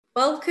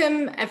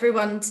Welcome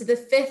everyone to the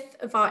fifth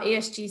of our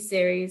ESG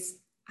series.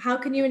 How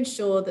can you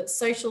ensure that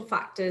social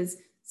factors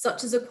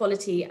such as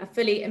equality are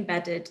fully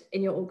embedded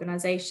in your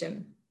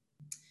organisation?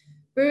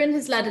 Brewin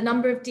has led a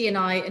number of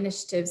D&I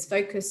initiatives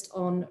focused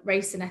on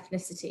race and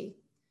ethnicity,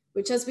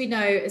 which as we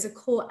know is a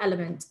core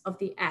element of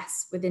the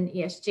S within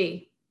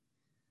ESG.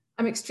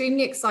 I'm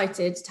extremely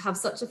excited to have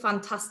such a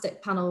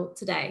fantastic panel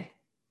today,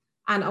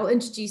 and I'll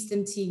introduce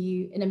them to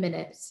you in a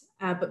minute.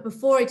 But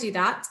before I do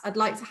that, I'd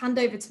like to hand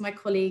over to my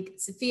colleague,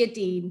 Sophia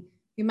Dean,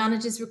 who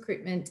manages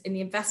recruitment in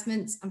the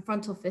investments and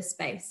front office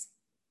space.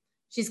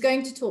 She's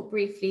going to talk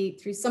briefly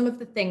through some of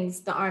the things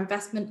that our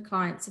investment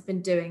clients have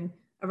been doing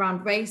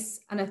around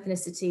race and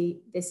ethnicity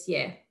this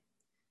year.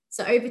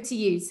 So over to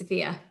you,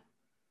 Sophia.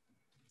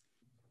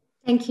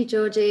 Thank you,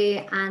 Georgie,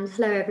 and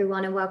hello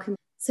everyone and welcome.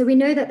 So we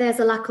know that there's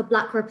a lack of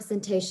Black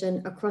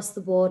representation across the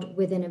board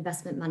within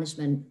investment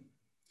management.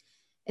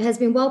 It has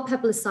been well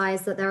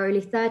publicised that there are only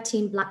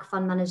 13 Black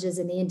fund managers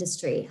in the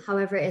industry.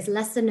 However, it is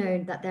lesser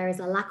known that there is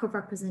a lack of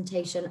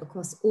representation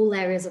across all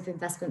areas of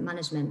investment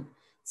management,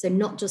 so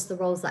not just the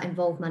roles that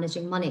involve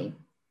managing money.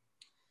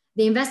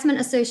 The Investment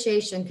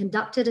Association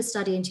conducted a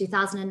study in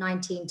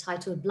 2019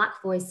 titled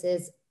Black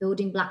Voices,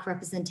 Building Black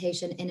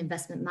Representation in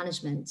Investment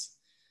Management.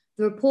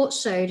 The report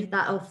showed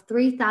that of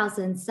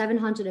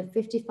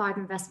 3,755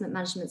 investment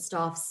management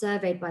staff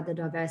surveyed by the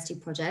Diversity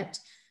Project,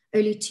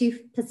 only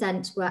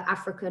 2% were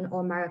African or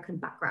American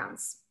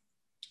backgrounds.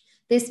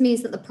 This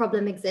means that the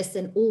problem exists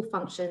in all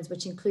functions,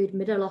 which include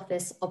middle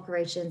office,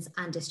 operations,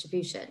 and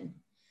distribution.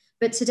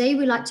 But today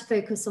we like to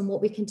focus on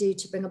what we can do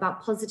to bring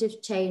about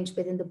positive change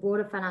within the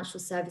broader financial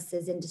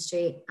services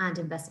industry and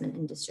investment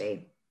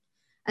industry.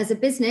 As a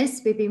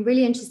business, we've been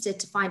really interested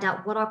to find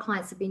out what our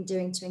clients have been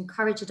doing to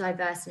encourage a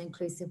diverse and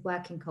inclusive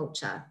working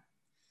culture.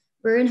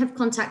 Brewin have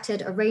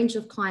contacted a range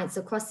of clients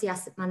across the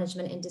asset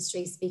management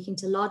industry, speaking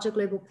to larger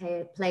global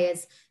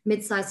players,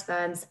 mid-sized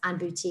firms, and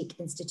boutique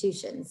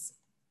institutions.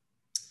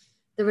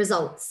 The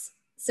results.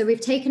 So we've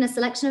taken a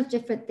selection of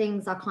different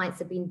things our clients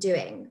have been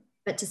doing,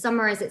 but to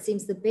summarize, it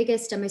seems the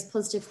biggest and most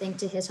positive thing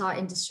to hit our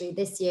industry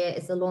this year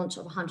is the launch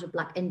of 100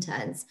 Black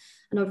interns.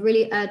 And I'd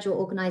really urge your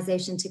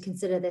organization to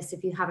consider this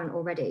if you haven't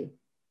already.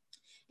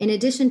 In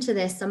addition to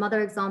this, some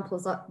other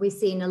examples that we've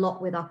seen a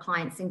lot with our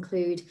clients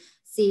include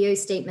CEO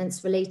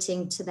statements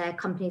relating to their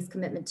company's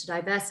commitment to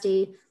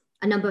diversity.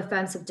 A number of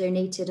firms have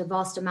donated a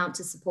vast amount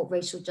to support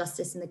racial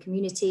justice in the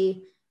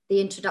community,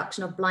 the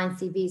introduction of blind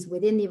CVs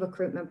within the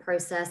recruitment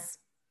process,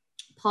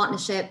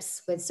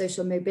 partnerships with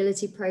social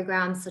mobility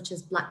programs such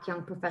as Black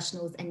Young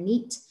Professionals and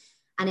NEAT,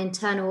 and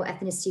internal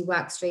ethnicity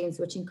work streams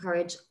which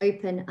encourage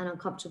open and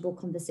uncomfortable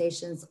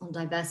conversations on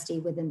diversity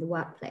within the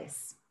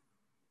workplace.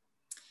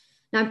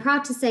 Now, I'm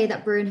proud to say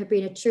that Brewin have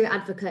been a true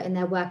advocate in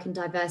their work in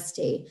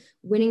diversity,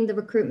 winning the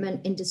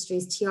recruitment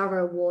industry's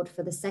Tiara Award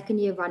for the second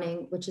year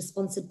running, which is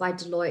sponsored by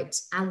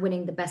Deloitte, and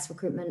winning the Best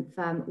Recruitment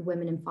Firm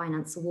Women in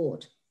Finance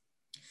Award.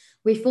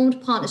 We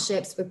formed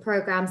partnerships with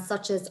programs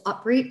such as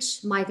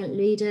Upreach, Migrant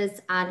Leaders,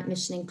 and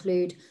Mission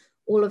Include,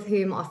 all of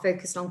whom are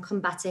focused on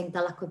combating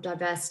the lack of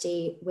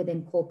diversity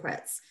within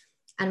corporates.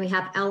 And we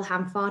have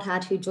Elham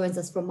Farhad, who joins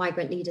us from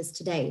Migrant Leaders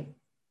today.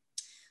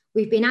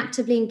 We've been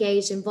actively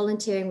engaged in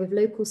volunteering with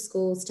local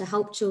schools to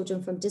help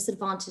children from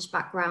disadvantaged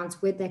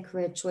backgrounds with their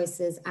career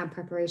choices and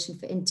preparation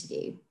for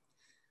interview.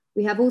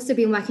 We also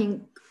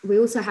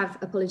have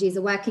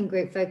a working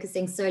group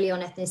focusing solely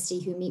on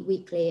ethnicity who meet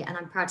weekly, and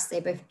I'm proud to say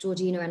both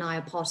Georgina and I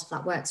are part of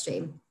that work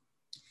stream.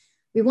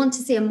 We want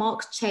to see a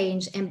marked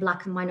change in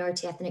Black and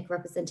minority ethnic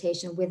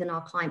representation within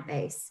our client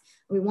base.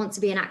 We want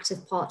to be an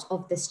active part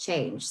of this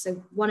change.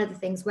 So one of the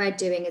things we're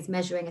doing is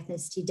measuring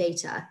ethnicity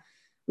data.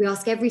 We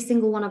ask every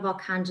single one of our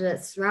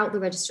candidates throughout the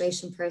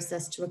registration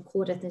process to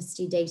record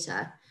ethnicity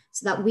data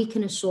so that we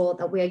can assure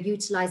that we are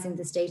utilizing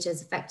this data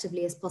as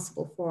effectively as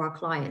possible for our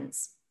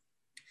clients.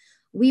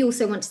 We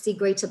also want to see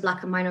greater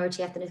Black and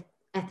minority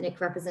ethnic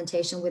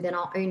representation within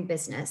our own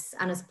business.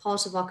 And as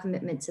part of our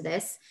commitment to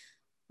this,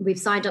 we've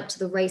signed up to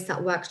the Race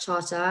at Work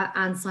Charter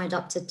and signed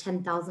up to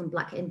 10,000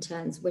 Black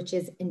interns, which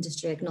is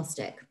industry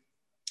agnostic.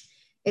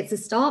 It's a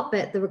start,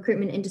 but the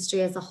recruitment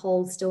industry as a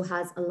whole still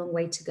has a long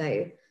way to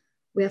go.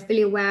 We are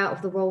fully aware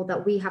of the role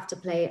that we have to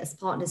play as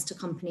partners to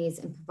companies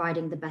in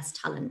providing the best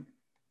talent.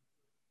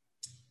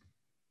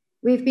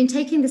 We've been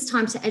taking this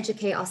time to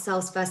educate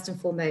ourselves first and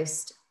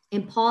foremost,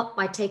 in part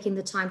by taking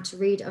the time to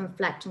read and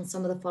reflect on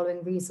some of the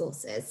following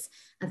resources.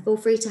 And feel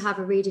free to have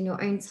a read in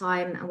your own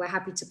time, and we're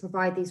happy to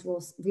provide these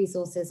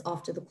resources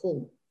after the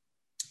call.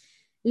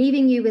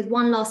 Leaving you with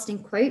one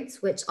lasting quote,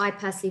 which I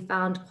personally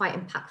found quite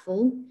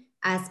impactful,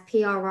 as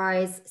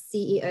PRI's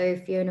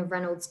CEO Fiona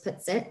Reynolds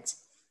puts it: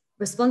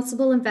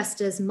 responsible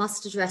investors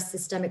must address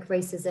systemic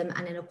racism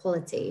and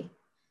inequality.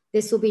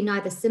 This will be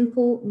neither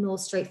simple nor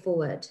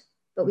straightforward,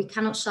 but we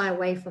cannot shy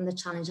away from the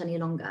challenge any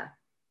longer.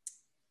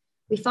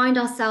 We find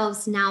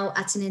ourselves now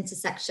at an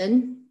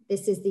intersection.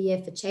 This is the year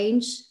for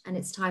change, and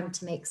it's time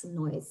to make some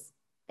noise.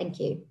 Thank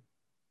you.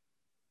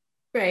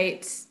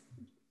 Great.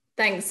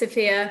 Thanks,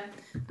 Sophia.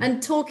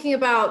 And talking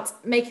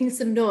about making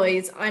some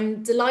noise,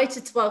 I'm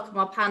delighted to welcome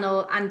our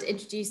panel and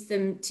introduce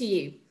them to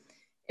you.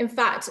 In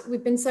fact,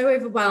 we've been so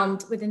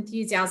overwhelmed with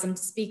enthusiasm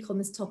to speak on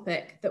this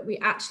topic that we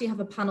actually have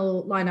a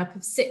panel lineup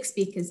of 6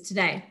 speakers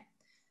today.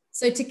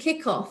 So to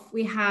kick off,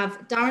 we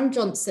have Darren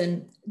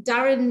Johnson.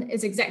 Darren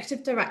is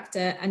Executive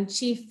Director and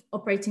Chief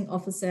Operating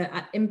Officer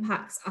at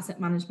Impax Asset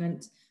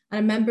Management and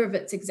a member of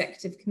its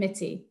executive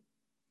committee.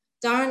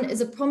 Darren is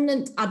a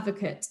prominent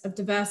advocate of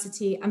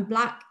diversity and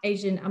Black,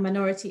 Asian and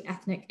minority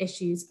ethnic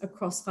issues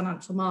across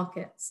financial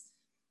markets.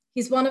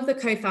 He's one of the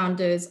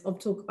co-founders of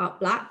Talk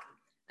About Black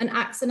and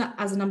acts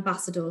as an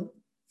ambassador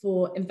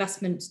for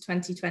Investment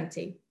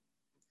 2020.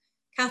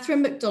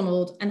 Catherine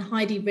McDonald and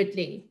Heidi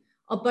Ridley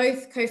are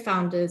both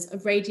co-founders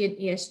of Radiant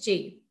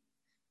ESG,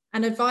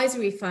 an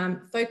advisory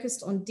firm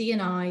focused on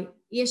D&I,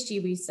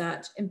 ESG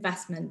research,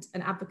 investment,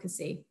 and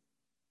advocacy.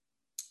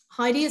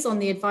 Heidi is on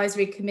the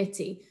advisory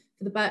committee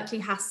for the Berkeley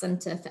Haas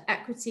Center for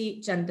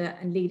Equity, Gender,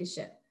 and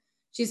Leadership.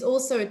 She's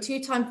also a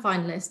 2-time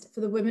finalist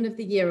for the Women of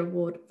the Year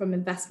Award from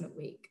Investment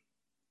Week.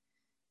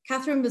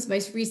 Catherine was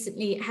most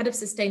recently Head of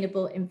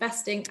Sustainable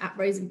Investing at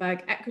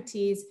Rosenberg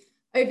Equities,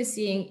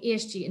 overseeing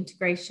ESG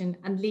integration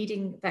and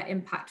leading their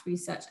impact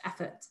research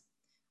effort.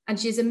 And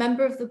she is a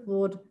member of the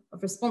board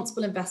of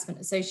Responsible Investment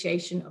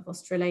Association of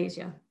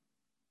Australasia.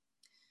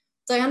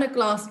 Diana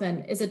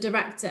Glassman is a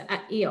director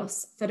at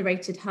EOS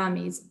Federated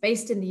Hermes,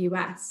 based in the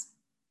US.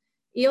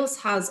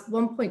 EOS has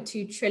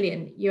 $1.2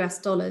 trillion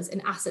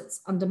in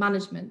assets under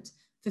management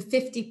for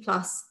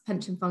 50+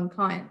 pension fund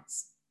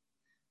clients.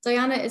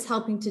 Diana is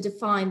helping to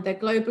define their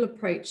global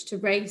approach to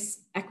race,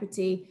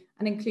 equity,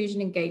 and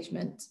inclusion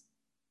engagement.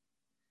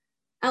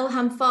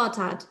 Elham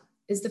Fardad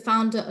is the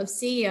founder and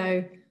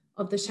CEO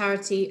of the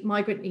charity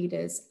Migrant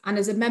Leaders and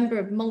is a member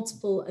of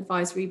multiple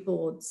advisory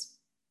boards.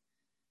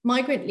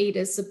 Migrant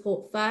Leaders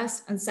support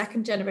first and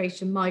second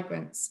generation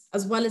migrants,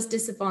 as well as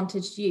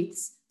disadvantaged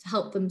youths, to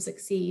help them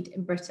succeed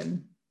in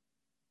Britain.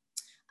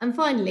 And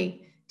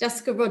finally,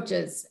 Jessica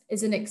Rogers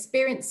is an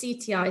experienced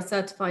CTI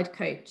certified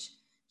coach.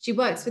 She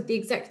works with the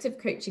Executive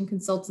Coaching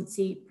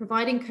Consultancy,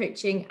 providing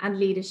coaching and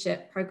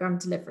leadership program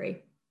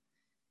delivery.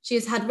 She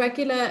has had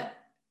regular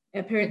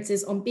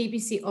appearances on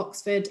BBC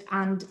Oxford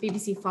and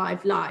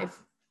BBC5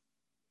 Live.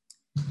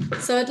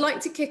 So I'd like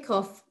to kick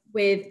off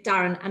with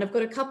Darren, and I've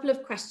got a couple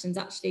of questions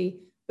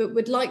actually, but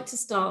would like to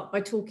start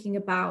by Talk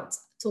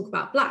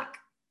About Black.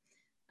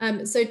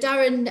 So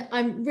Darren,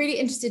 I'm really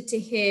interested to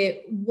hear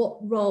what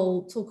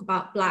role Talk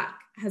About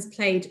Black has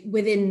played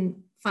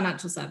within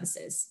financial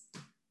services.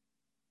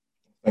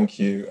 Thank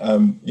you.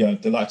 Yeah,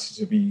 delighted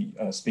to be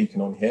speaking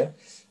on here.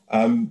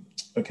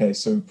 Okay,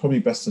 so probably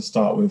best to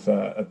start with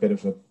a bit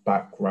of a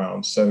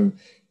background. So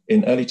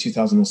in early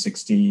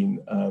 2016,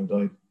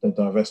 the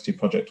Diversity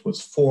Project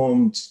was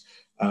formed.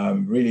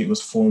 Really, it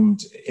was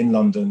formed in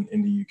London,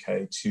 in the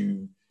UK,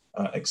 to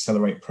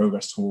accelerate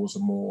progress towards a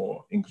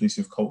more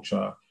inclusive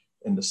culture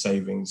in the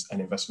savings and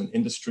investment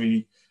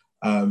industry.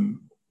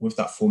 With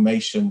that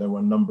formation, there were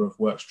a number of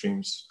work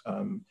streams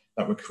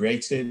that were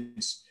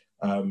created,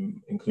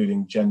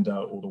 including gender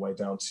all the way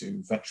down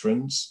to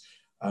veterans.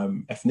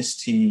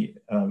 Ethnicity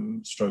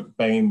stroke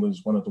BAME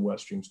was one of the work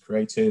streams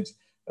created,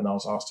 and I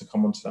was asked to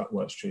come onto that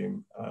work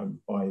stream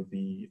by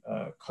the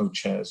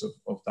co-chairs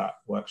of that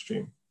work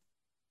stream.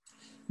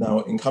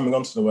 Now, in coming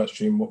onto the work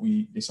stream, what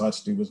we decided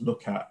to do was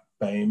look at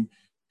BAME,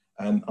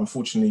 and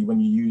unfortunately, when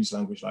you use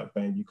language like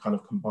BAME, you kind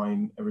of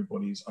combine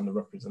everybody's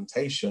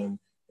underrepresentation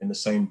in the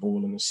same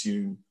ball and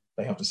assume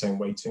they have the same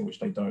weighting, which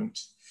they don't.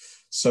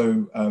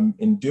 So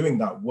in doing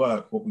that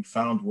work, what we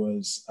found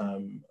was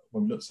when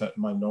we looked at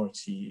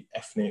minority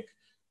ethnic,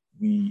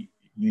 we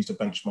used a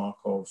benchmark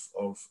of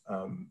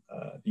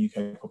the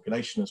UK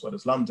population as well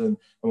as London.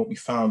 And what we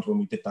found when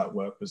we did that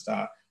work was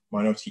that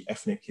minority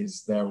ethnic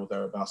is there or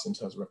thereabouts in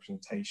terms of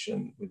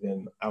representation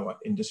within our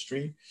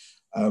industry.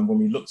 When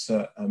we looked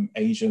at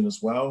Asian as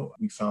well,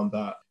 we found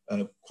that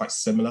quite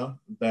similar,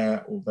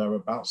 there or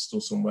thereabouts,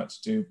 still some work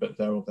to do, but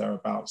there or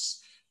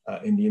thereabouts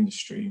in the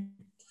industry.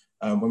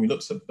 When we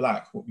looked at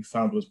Black, what we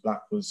found was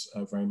Black was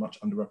very much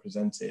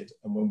underrepresented.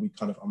 And when we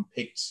kind of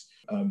unpicked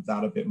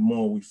that a bit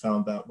more, we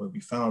found that where we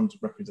found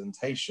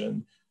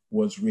representation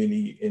was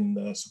really in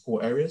the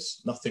support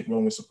areas. Nothing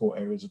wrong with support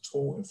areas at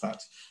all. In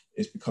fact,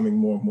 it's becoming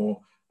more and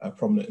more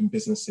prominent in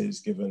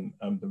businesses given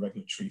the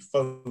regulatory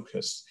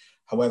focus.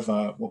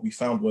 However, what we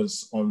found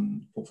was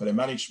on portfolio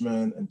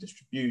management and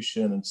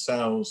distribution and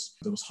sales,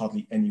 there was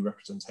hardly any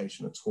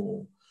representation at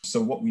all. So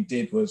what we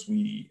did was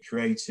we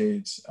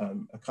created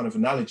a kind of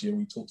analogy, and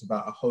we talked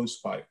about a hose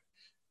pipe.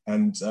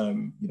 And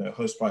a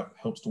hose pipe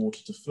helps the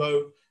water to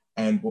flow.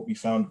 And what we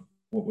found,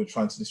 what we're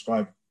trying to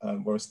describe,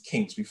 whereas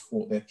kinks, we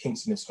thought there are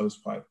kinks in this hose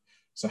pipe.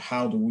 So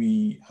how do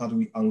we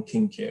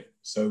unkink it?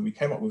 So we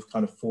came up with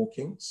kind of 4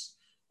 kinks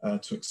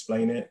to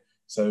explain it.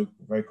 So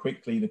very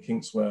quickly, the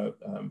kinks were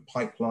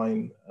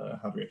pipeline,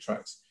 how do we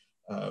attract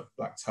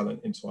Black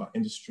talent into our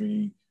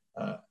industry,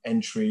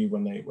 entry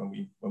when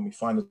we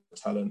find a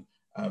talent,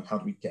 how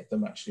do we get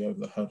them actually over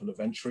the hurdle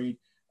of entry,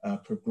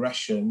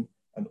 progression,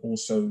 and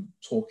also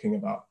talking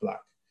about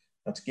Black.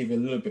 Now, to give you a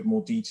little bit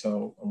more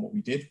detail on what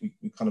we did,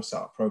 we kind of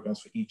set up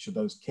programs for each of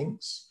those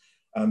kinks.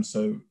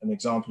 So an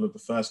example of the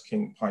first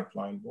kink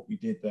pipeline, what we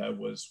did there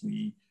was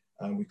we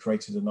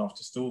created an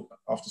after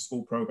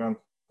school program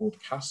called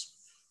CASP.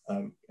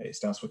 It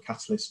stands for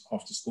Catalyst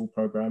After School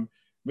Program,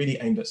 really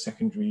aimed at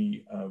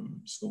secondary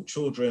school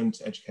children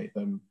to educate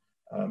them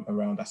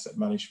around asset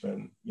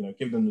management,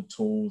 give them the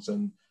tools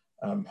and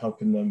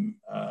helping them,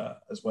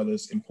 as well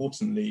as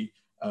importantly,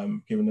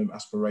 giving them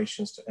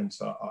aspirations to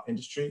enter our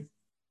industry.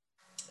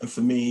 And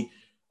for me,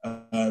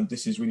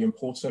 this is really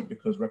important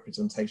because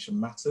representation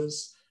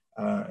matters.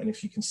 And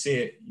if you can see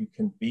it, you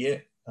can be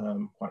it,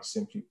 quite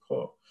simply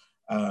put.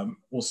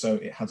 Also,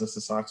 it has a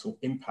societal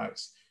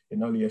impact. It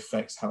not only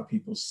affects how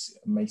people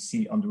may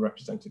see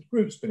underrepresented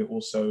groups, but it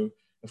also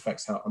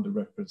affects how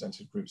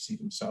underrepresented groups see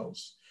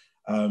themselves.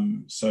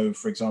 So,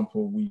 for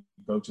example, we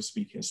go to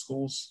speak in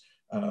schools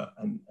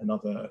and in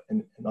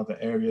other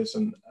areas.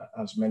 And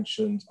as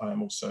mentioned, I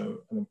am also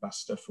an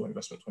ambassador for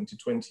Investment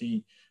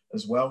 2020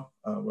 as well,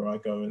 where I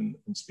go and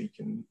speak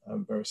in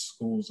various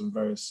schools and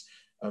various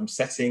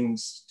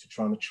settings to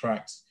try and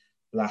attract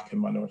Black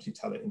and minority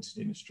talent into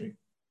the industry.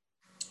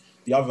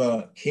 The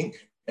other kink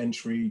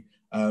entry,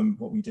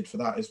 what we did for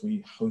that is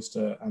we host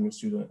an annual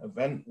student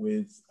event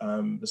with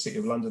the City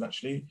of London,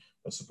 actually,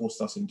 that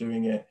supports us in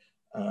doing it,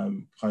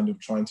 kind of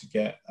trying to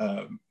get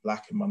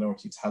Black and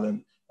minority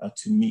talent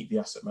to meet the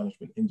asset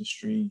management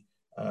industry,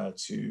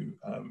 to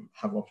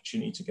have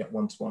opportunity to get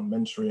one-to-one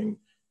mentoring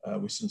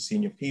with some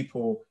senior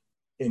people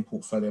in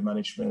portfolio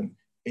management,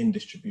 in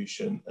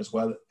distribution as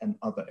well, and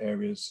other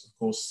areas. Of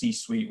course,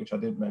 C-suite, which I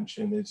did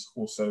mention, is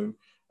also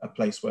a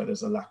place where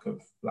there's a lack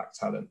of Black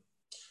talent.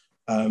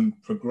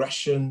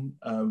 Progression,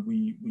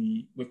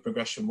 with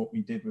Progression, what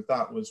we did with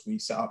that was we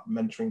set up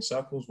mentoring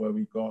circles where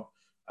we got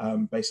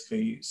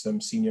basically some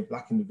senior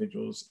Black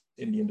individuals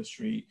in the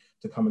industry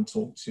to come and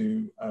talk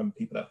to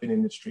people that have been in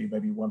the industry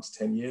maybe 1 to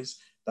 10 years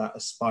that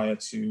aspire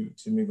to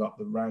move up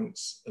the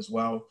ranks as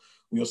well.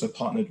 We also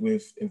partnered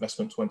with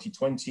Investment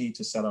 2020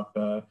 to set up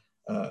a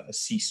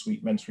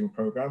C-suite mentoring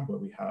program where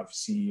we have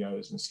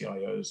CEOs and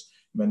CIOs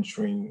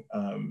mentoring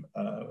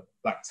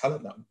Black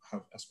talent that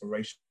have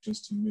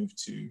aspirations to move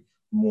to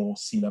more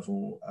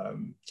C-level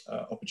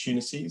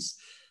opportunities.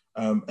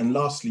 And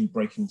lastly,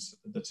 breaking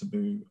the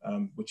taboo,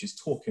 which is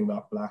talking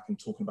about Black and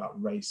talking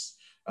about race.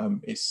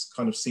 It's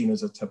kind of seen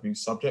as a taboo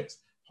subject.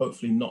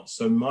 Hopefully not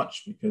so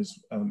much, because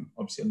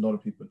obviously a lot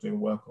of people are doing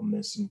work on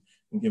this, and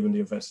given the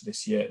events of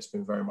this year, it's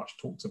been very much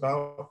talked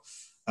about.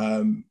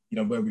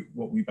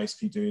 What we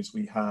basically do is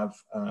we have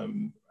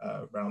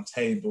round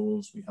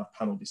tables, we have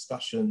panel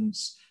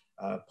discussions,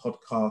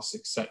 podcasts,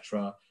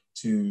 etc.,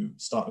 to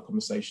start a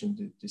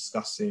conversation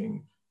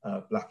discussing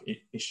Black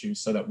issues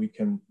so that we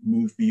can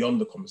move beyond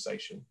the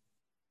conversation.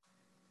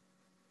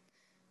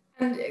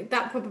 And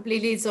that probably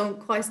leads on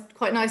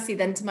quite nicely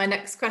then to my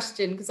next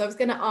question, because I was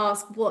going to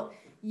ask what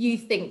you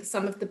think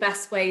some of the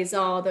best ways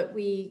are that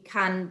we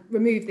can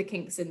remove the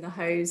kinks in the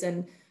hose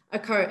and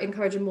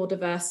encourage a more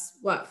diverse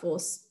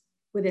workforce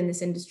within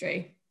this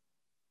industry.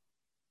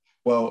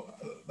 Well,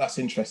 that's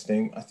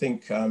interesting. I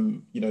think,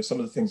 some of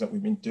the things that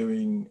we've been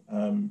doing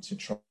to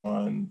try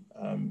and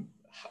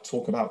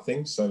talk about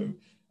things. So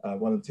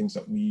one of the things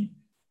that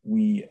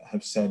we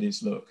have said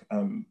is, look,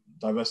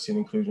 diversity and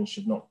inclusion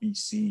should not be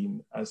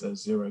seen as a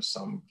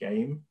zero-sum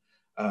game.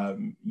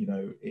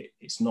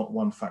 It's not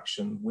one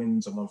faction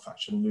wins and one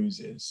faction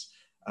loses.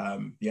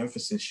 The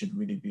emphasis should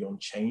really be on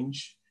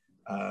change,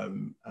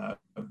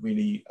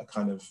 really a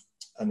kind of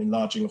an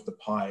enlarging of the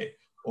pie,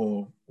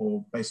 or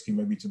basically,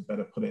 maybe to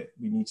better put it,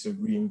 we need to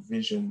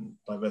re-envision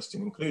diversity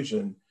and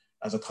inclusion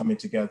as a coming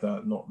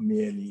together, not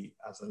merely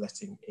as a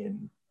letting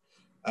in.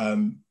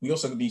 We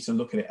also need to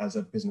look at it as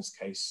a business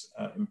case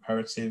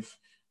imperative.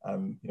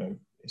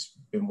 It's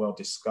been well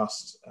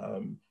discussed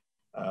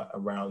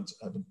around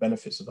the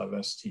benefits of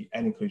diversity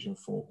and inclusion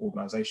for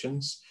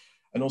organizations.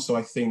 And also,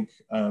 I think,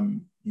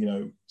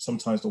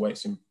 sometimes the way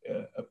it's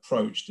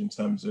approached in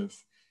terms of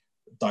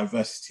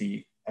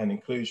diversity and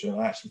inclusion,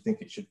 I actually think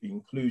it should be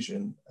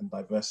inclusion and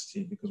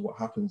diversity, because what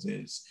happens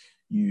is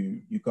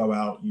you go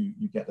out,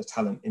 you get the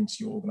talent into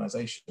your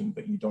organization,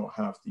 but you don't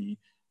have the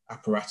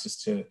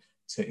apparatus to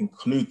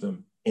include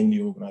them in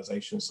the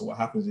organization. So what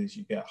happens is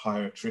you get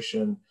higher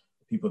attrition,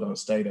 people don't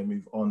stay, they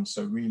move on.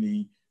 So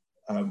really,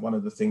 one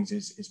of the things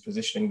is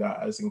positioning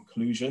that as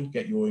inclusion,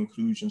 get your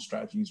inclusion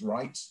strategies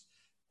right,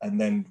 and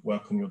then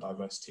work on your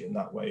diversity. And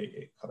that way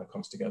it kind of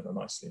comes together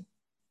nicely.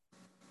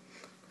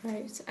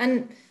 Great.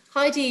 And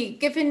Heidi,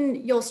 given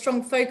your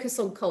strong focus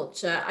on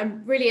culture,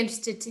 I'm really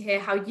interested to hear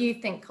how you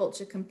think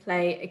culture can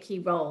play a key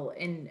role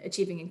in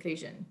achieving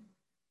inclusion.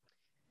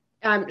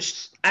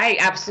 I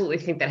absolutely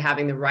think that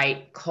having the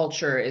right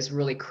culture is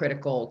really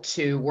critical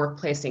to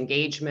workplace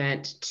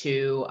engagement,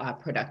 to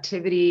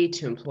productivity,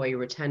 to employee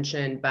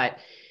retention. But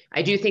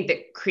I do think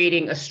that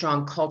creating a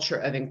strong culture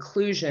of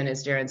inclusion,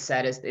 as Darren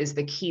said, is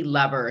the key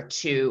lever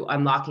to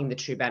unlocking the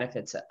true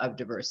benefits of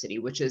diversity,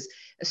 which is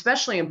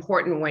especially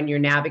important when you're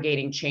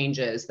navigating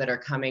changes that are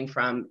coming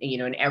from,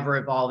 an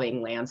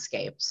ever-evolving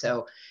landscape.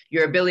 So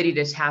your ability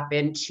to tap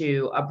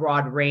into a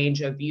broad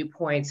range of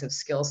viewpoints, of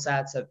skill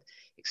sets, of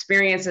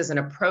experiences and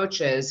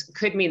approaches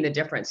could mean the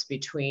difference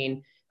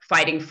between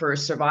fighting for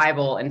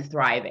survival and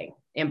thriving.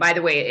 And by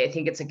the way, I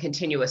think it's a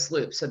continuous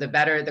loop. So the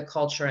better the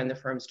culture and the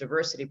firm's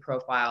diversity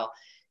profile,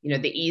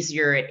 the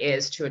easier it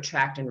is to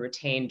attract and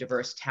retain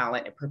diverse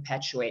talent and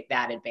perpetuate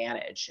that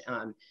advantage.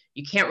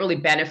 You can't really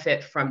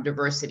benefit from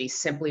diversity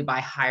simply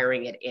by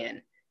hiring it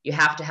in. You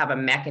have to have a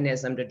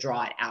mechanism to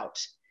draw it out.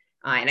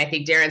 And I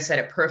think Darren said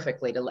it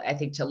perfectly.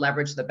 To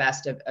leverage the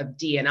best of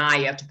D&I,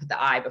 you have to put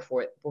the I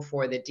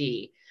before the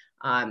D.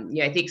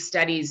 I think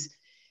studies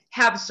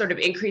have sort of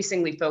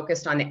increasingly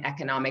focused on the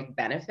economic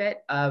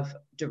benefit of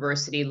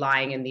diversity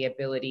lying in the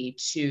ability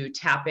to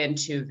tap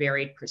into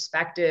varied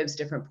perspectives,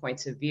 different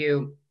points of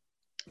view,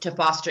 to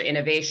foster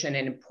innovation,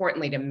 and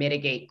importantly, to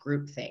mitigate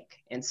groupthink.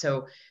 And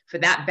so for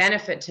that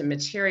benefit to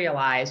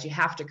materialize, you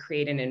have to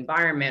create an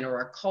environment or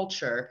a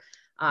culture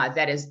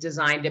that is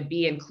designed to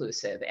be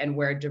inclusive and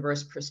where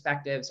diverse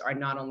perspectives are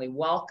not only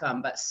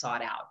welcome, but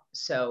sought out.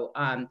 So,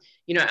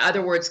 in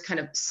other words, kind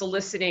of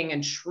soliciting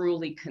and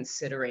truly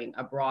considering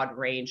a broad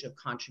range of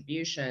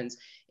contributions,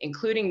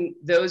 including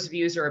those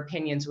views or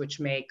opinions which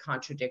may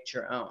contradict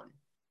your own.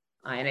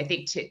 And I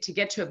think to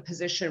get to a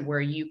position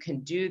where you can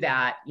do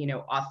that,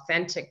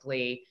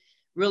 authentically,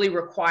 really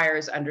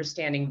requires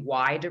understanding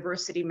why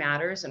diversity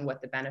matters and what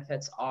the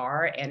benefits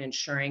are, and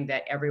ensuring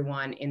that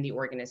everyone in the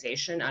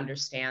organization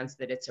understands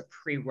that it's a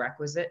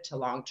prerequisite to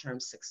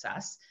long-term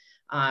success.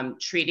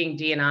 Treating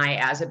D&I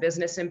as a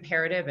business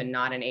imperative and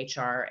not an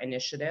HR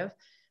initiative.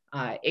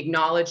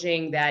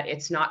 Acknowledging that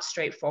it's not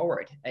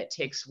straightforward. It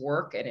takes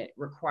work and it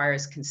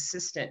requires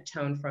consistent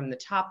tone from the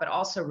top, but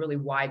also really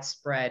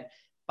widespread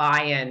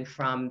buy-in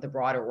from the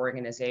broader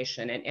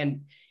organization.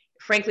 And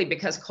frankly,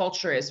 because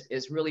culture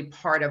is really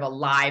part of a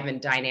live and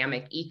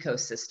dynamic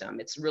ecosystem,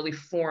 it's really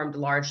formed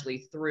largely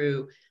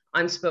through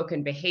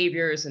unspoken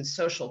behaviors and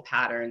social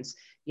patterns.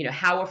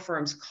 How a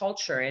firm's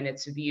culture and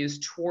its views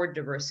toward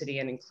diversity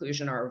and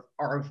inclusion are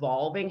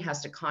evolving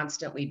has to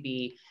constantly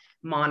be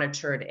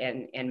monitored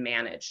and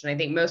managed. And I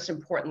think most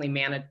importantly,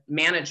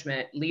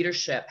 management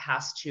leadership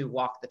has to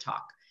walk the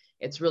talk.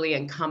 It's really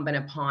incumbent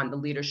upon the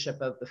leadership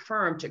of the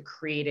firm to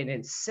create and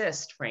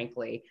insist,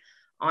 frankly,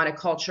 on a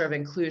culture of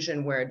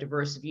inclusion where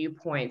diverse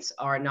viewpoints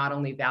are not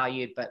only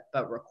valued,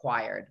 but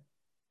required.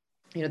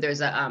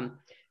 There's a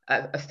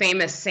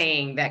famous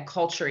saying that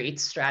culture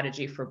eats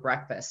strategy for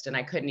breakfast, and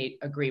I couldn't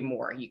agree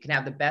more. You can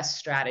have the best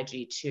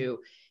strategy to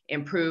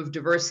improve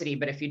diversity,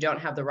 but if you don't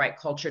have the right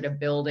culture to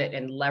build it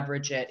and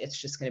leverage it, it's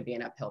just going to be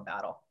an uphill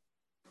battle.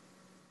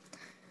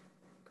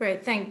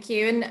 Great, thank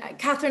you. And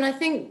Catherine, I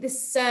think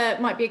this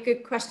might be a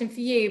good question for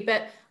you,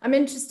 but I'm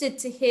interested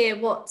to hear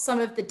what some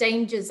of the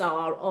dangers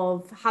are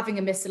of having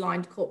a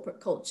misaligned corporate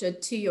culture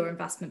to your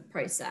investment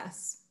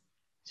process.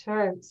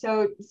 Sure.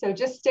 So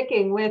just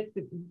sticking with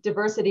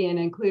diversity and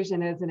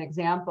inclusion as an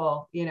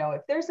example,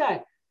 if there's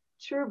a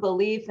true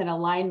belief and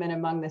alignment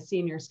among the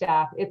senior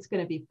staff, it's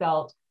going to be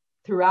felt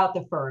throughout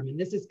the firm. And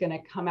this is going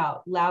to come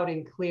out loud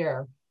and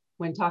clear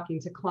when talking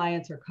to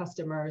clients or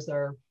customers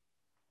or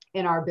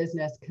in our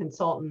business,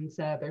 consultants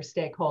and other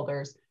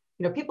stakeholders.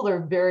 People are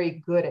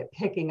very good at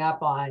picking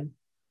up on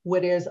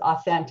what is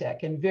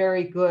authentic and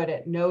very good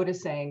at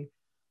noticing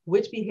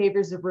which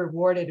behaviors are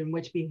rewarded and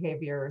which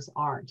behaviors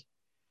aren't.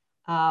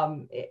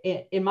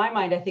 In my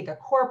mind, I think a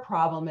core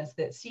problem is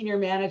that senior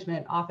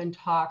management often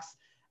talks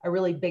a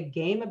really big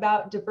game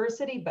about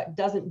diversity, but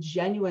doesn't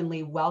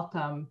genuinely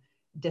welcome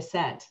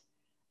dissent.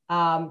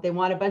 They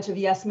want a bunch of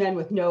yes men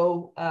with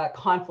no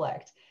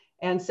conflict.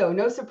 And so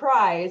no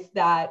surprise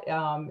that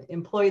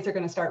employees are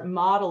going to start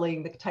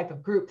modeling the type of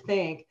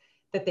groupthink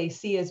that they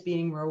see as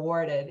being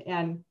rewarded.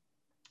 And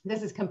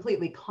this is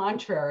completely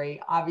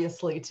contrary,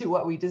 obviously, to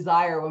what we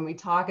desire when we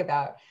talk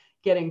about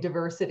getting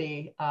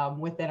diversity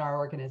within our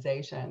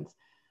organizations.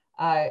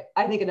 I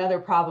think another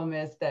problem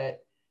is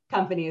that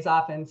companies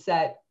often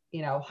set,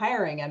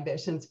 hiring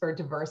ambitions for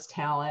diverse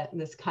talent, and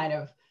this kind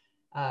of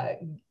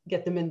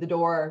get them in the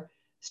door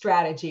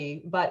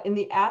strategy. But in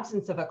the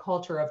absence of a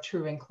culture of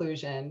true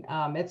inclusion,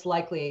 it's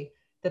likely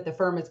that the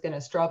firm is going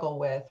to struggle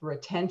with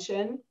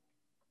retention,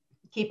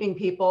 keeping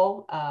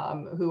people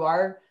who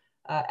are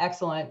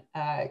excellent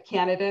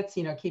candidates,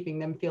 keeping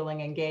them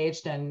feeling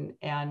engaged and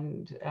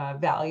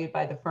valued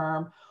by the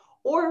firm,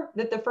 or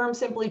that the firm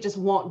simply just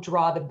won't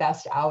draw the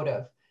best out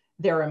of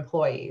their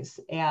employees.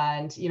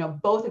 And,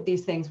 both of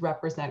these things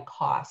represent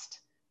cost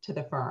to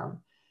the firm.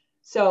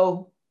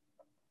 So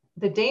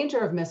the danger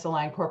of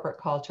misaligned corporate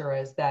culture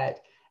is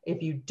that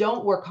if you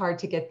don't work hard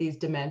to get these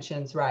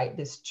dimensions right,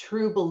 this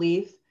true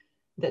belief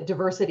that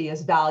diversity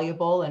is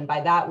valuable, and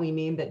by that we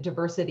mean that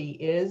diversity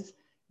is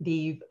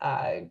the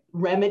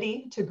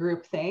remedy to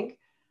groupthink,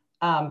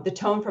 the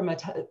tone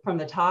from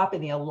the top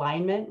and the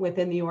alignment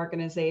within the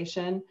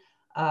organization,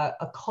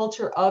 a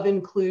culture of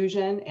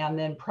inclusion and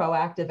then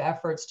proactive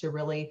efforts to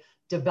really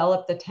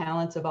develop the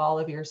talents of all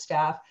of your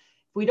staff.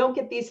 If we don't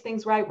get these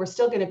things right, we're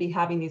still going to be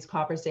having these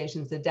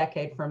conversations a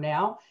decade from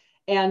now.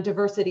 And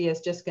diversity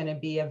is just going to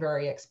be a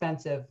very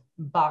expensive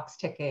box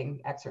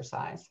ticking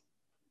exercise.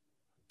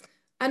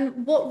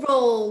 And what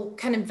role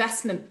can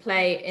investment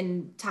play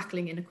in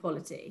tackling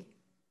inequality?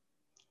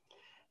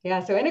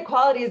 Yeah, so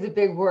inequality is a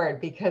big word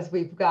because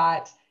we've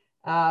got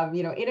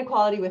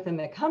inequality within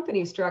the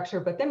company structure,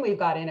 but then we've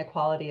got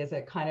inequality as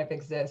it kind of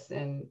exists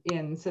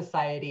in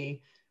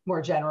society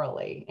more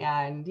generally.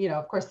 And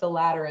of course, the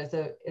latter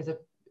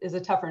is a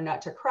tougher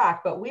nut to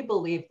crack. But we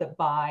believe that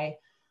by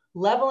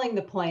leveling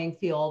the playing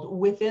field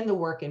within the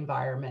work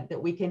environment,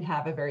 that we can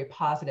have a very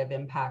positive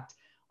impact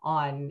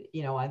on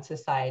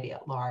society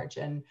at large.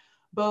 And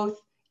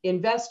both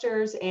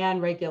investors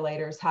and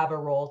regulators have a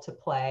role to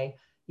play.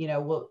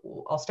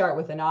 I'll start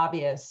with an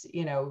obvious.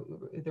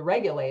 The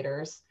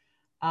regulators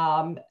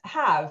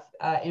have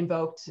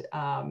invoked,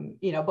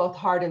 both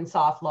hard and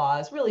soft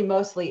laws, really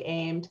mostly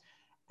aimed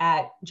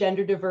at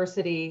gender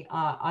diversity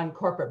on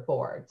corporate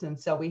boards. And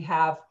so we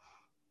have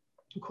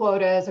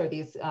quotas or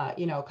these,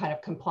 kind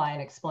of comply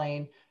and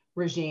explain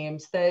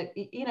regimes that,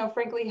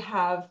 frankly,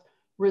 have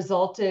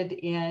resulted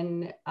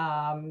in,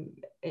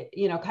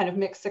 kind of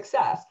mixed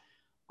success.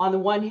 On the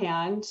one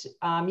hand,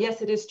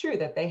 yes, it is true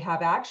that they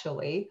have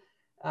actually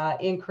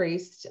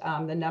increased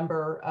the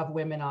number of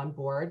women on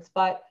boards,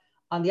 but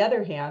on the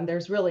other hand,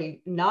 there's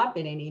really not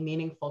been any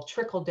meaningful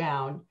trickle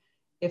down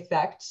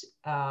effect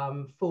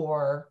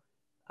for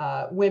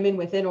women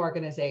within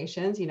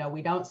organizations.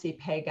 We don't see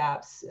pay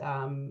gaps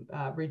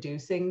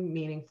reducing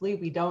meaningfully.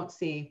 We don't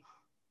see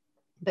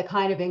the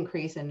kind of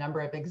increase in number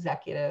of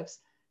executives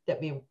that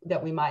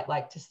we might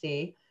like to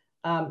see.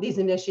 These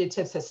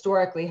initiatives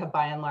historically have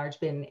by and large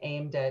been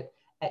aimed at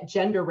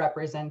gender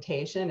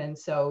representation. And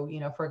so,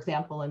 for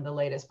example, in the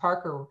latest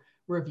Parker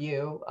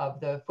review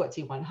of the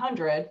FTSE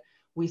 100,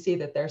 we see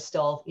that there's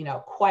still,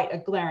 quite a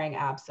glaring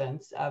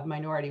absence of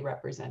minority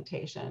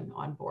representation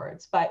on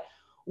boards. But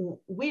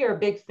we are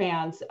big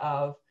fans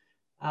of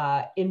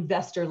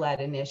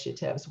investor-led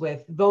initiatives,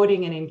 with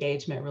voting and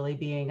engagement really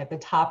being at the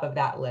top of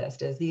that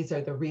list, as these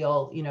are the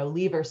real,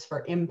 levers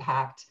for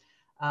impact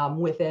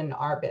within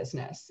our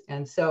business.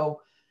 And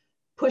so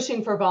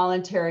pushing for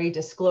voluntary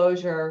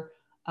disclosure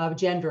of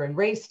gender and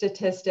race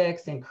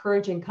statistics,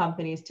 encouraging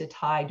companies to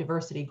tie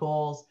diversity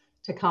goals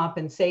to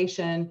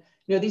compensation.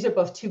 These are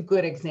both two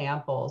good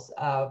examples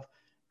of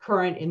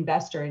current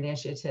investor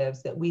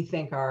initiatives that we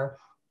think are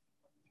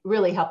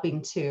really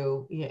helping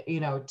to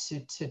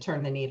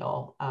turn the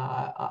needle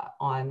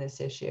on this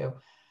issue.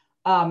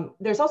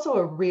 There's also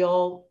a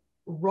real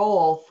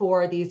role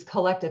for these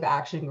collective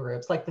action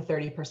groups like the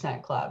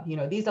 30% Club.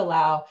 These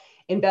allow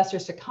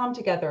investors to come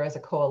together as a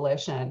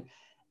coalition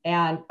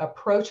and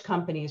approach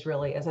companies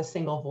really as a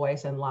single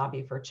voice and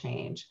lobby for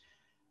change.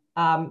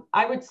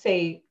 I would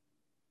say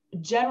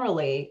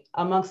generally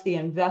amongst the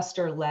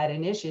investor-led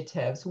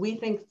initiatives, we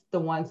think the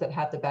ones that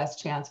have the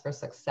best chance for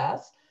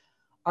success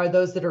are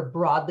those that are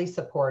broadly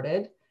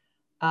supported,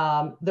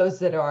 those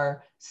that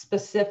are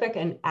specific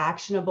and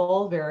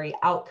actionable, very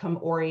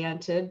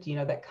outcome-oriented,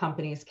 that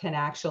companies can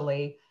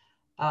actually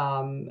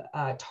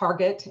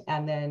target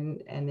and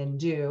then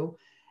do.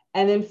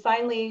 And then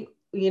finally,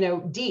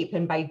 deep,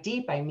 and by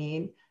deep, I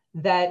mean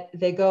that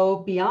they go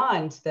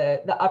beyond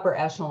the upper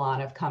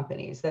echelon of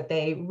companies, that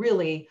they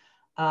really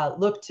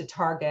look to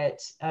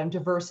target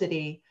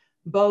diversity,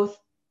 both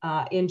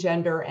in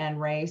gender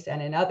and race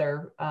and in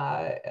other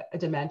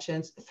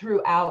dimensions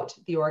throughout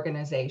the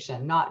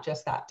organization, not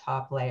just that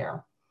top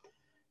layer.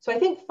 So I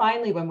think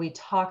finally, when we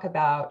talk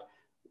about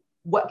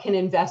what can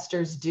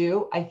investors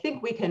do, I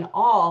think we can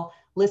all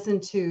listen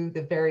to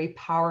the very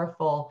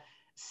powerful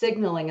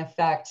signaling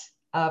effect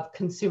of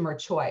consumer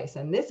choice.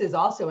 And this is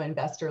also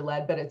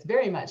investor-led, but it's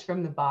very much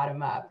from the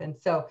bottom up. And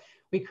so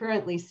we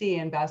currently see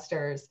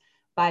investors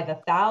by the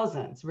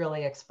thousands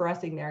really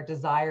expressing their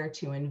desire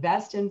to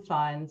invest in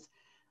funds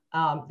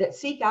that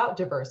seek out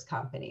diverse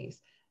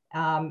companies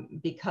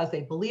because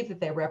they believe that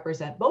they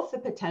represent both the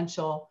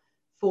potential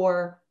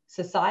for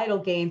societal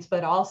gains,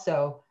 but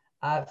also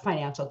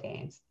financial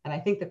gains. And I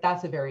think that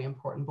that's a very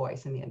important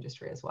voice in the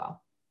industry as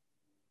well.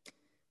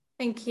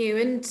 Thank you.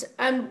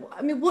 And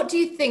what do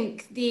you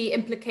think the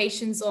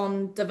implications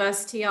on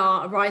diversity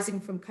are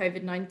arising from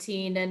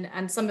COVID-19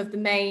 and some of the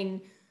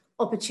main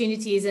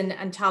opportunities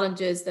and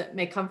challenges that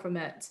may come from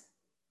it?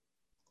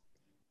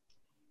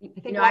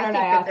 I think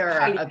that there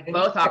are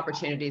both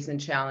opportunities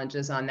and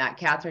challenges on that.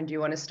 Catherine, do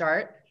you want to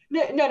start?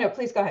 No,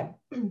 please go ahead.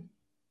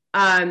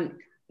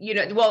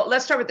 Well,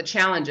 let's start with the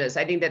challenges.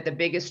 I think that the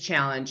biggest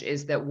challenge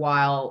is that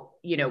while,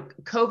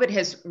 COVID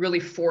has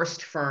really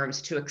forced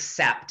firms to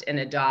accept and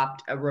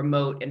adopt a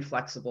remote and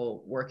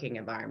flexible working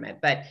environment,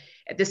 but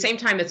at the same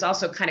time, it's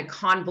also kind of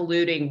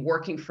convoluting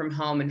working from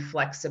home and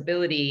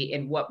flexibility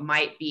in what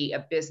might be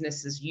a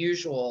business as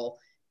usual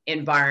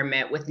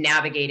environment with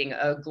navigating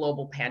a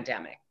global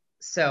pandemic.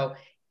 So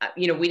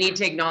we need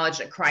to acknowledge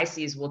that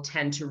crises will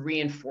tend to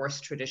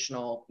reinforce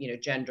traditional,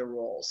 gender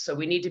roles. So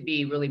we need to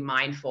be really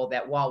mindful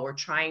that while we're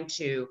trying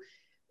to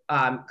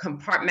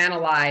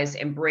compartmentalize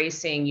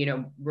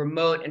embracing,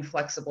 remote and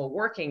flexible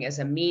working as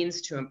a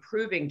means to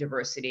improving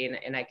diversity,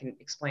 and I can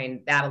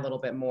explain that a little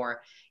bit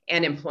more,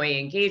 and employee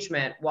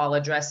engagement, while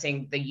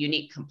addressing the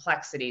unique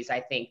complexities, I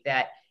think,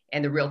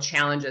 and the real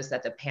challenges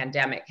that the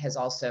pandemic has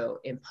also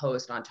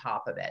imposed on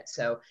top of it.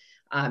 So,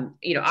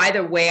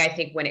 either way, I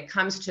think when it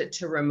comes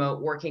to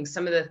remote working,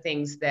 some of the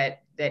things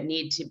that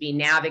need to be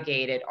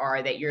navigated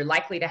are that you're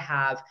likely to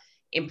have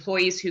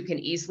employees who can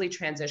easily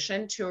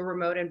transition to a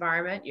remote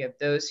environment. You have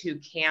those who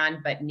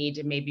can, but need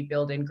to maybe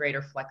build in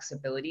greater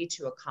flexibility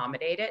to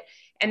accommodate it.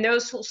 And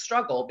those who'll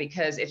struggle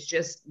because it's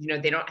just,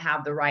 they don't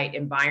have the right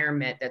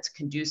environment that's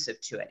conducive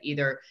to it,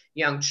 either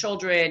young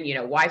children,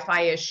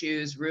 Wi-Fi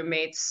issues,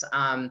 roommates.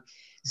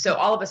 So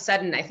all of a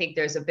sudden, I think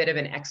there's a bit of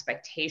an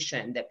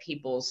expectation that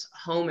people's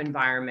home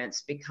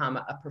environments become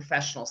a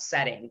professional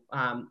setting,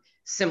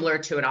 similar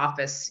to an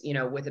office,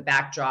 with a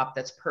backdrop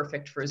that's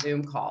perfect for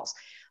Zoom calls.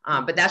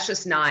 But that's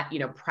just not,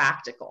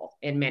 practical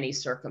in many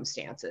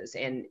circumstances.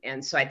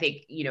 And so I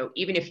think,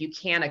 even if you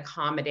can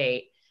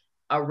accommodate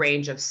a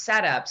range of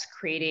setups,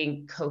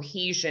 creating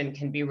cohesion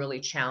can be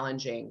really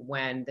challenging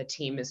when the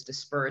team is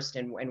dispersed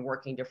and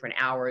working different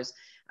hours,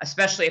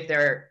 especially if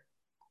their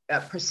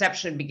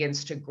perception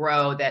begins to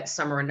grow that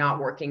some are not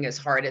working as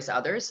hard as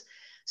others.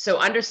 So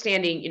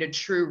understanding,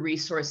 true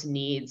resource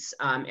needs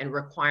and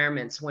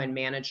requirements when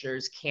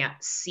managers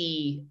can't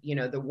see,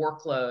 the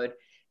workload.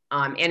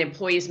 And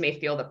employees may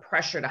feel the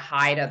pressure to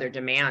hide other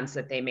demands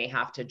that they may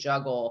have to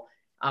juggle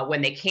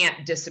when they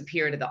can't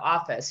disappear to the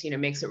office,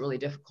 makes it really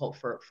difficult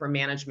for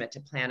management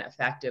to plan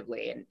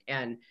effectively.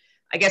 And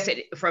I guess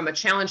from a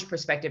challenge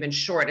perspective, in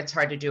short, it's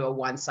hard to do a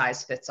one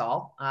size fits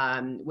all,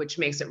 which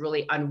makes it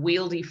really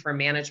unwieldy for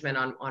management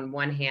on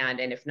one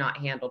hand, and if not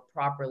handled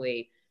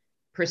properly,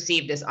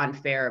 perceived as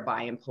unfair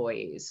by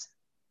employees.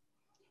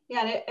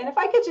 Yeah, and if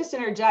I could just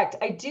interject,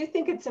 I do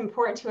think it's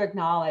important to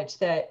acknowledge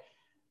that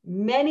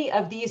many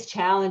of these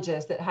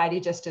challenges that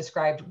Heidi just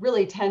described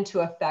really tend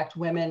to affect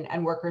women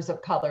and workers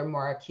of color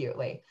more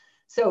acutely.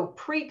 So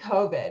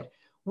pre-COVID,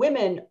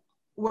 women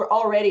were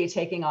already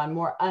taking on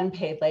more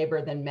unpaid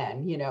labor than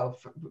men,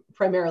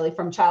 primarily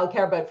from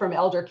childcare, but from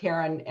elder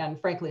care and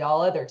frankly,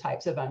 all other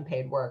types of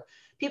unpaid work.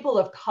 People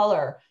of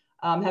color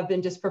have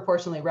been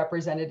disproportionately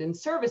represented in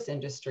service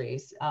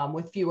industries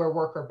with fewer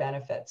worker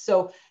benefits.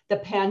 So the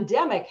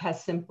pandemic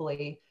has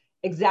simply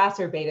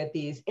exacerbated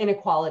these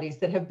inequalities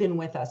that have been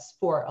with us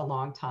for a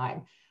long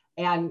time.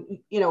 And,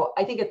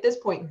 I think at this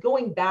point,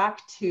 going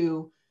back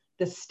to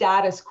the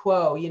status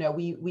quo,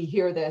 we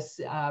hear this,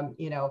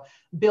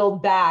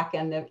 build back,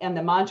 and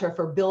the mantra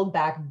for build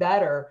back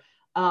better,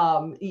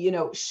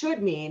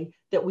 should mean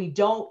that we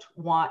don't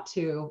want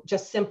to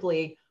just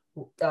simply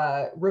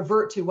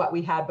revert to what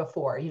we had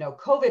before.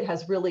 COVID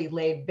has really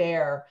laid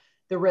bare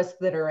the risks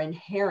that are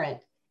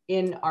inherent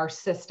in our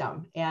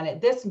system. And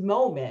at this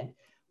moment,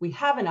 we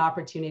have an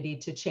opportunity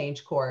to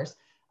change course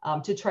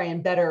to try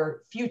and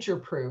better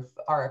future-proof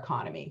our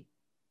economy.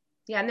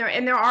 Yeah,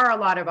 and there are a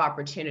lot of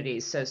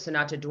opportunities. So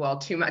not to dwell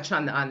too much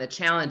on the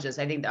challenges,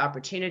 I think the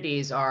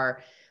opportunities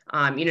are,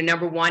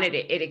 number one,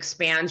 it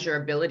expands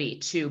your ability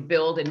to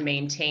build and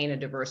maintain a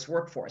diverse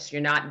workforce.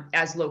 You're not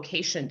as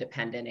location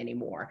dependent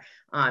anymore.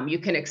 You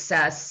can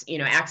access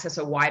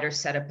a wider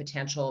set of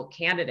potential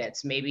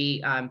candidates.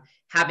 Maybe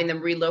having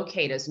them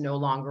relocate is no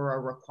longer a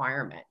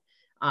requirement.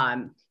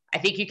 I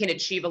think you can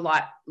achieve a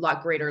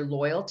lot greater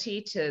loyalty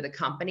to the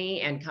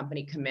company and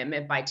company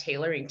commitment by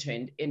tailoring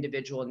to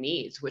individual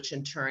needs, which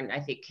in turn, I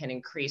think, can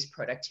increase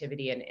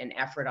productivity and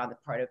effort on the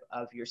part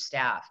of your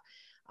staff.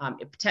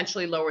 It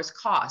potentially lowers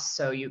costs.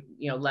 So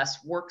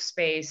less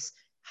workspace,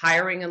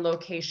 hiring in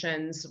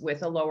locations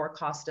with a lower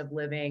cost of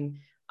living.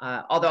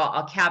 Although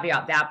I'll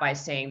caveat that by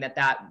saying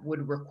that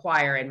would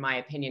require, in my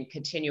opinion,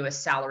 continuous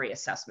salary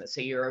assessment.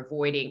 So you're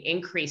avoiding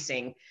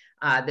increasing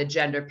the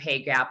gender pay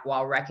gap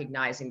while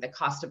recognizing the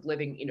cost of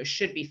living,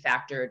 should be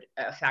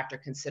a factor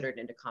considered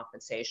into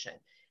compensation.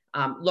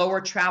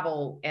 Lower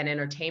travel and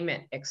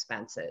entertainment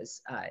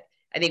expenses.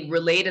 I think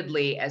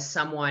relatedly, as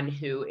someone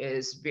who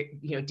is,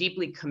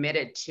 deeply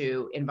committed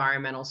to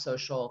environmental,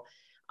 social,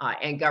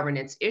 and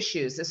governance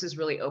issues, this has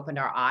really opened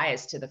our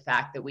eyes to the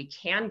fact that we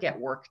can get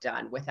work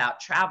done without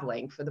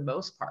traveling for the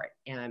most part.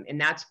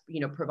 And that's,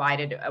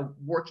 provided a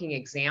working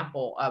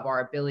example of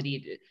our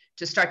ability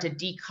to start to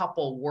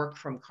decouple work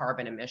from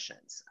carbon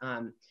emissions.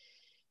 And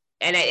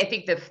I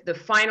think the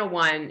final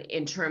one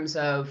in terms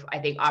of, I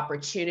think,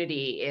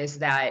 opportunity is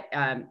that,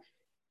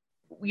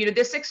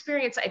 this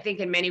experience, I think,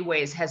 in many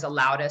ways has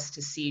allowed us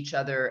to see each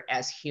other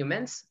as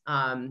humans.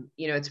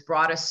 It's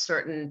brought a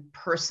certain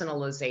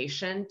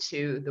personalization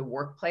to the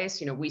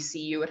workplace. We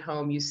see you at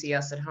home, you see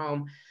us at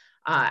home.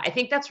 I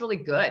think that's really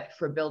good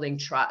for building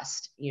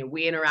trust.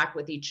 We interact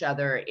with each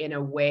other in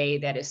a way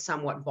that is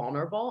somewhat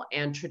vulnerable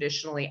and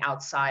traditionally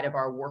outside of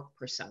our work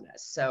personas.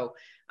 So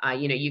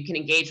You can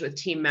engage with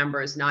team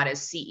members not as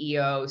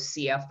CEO,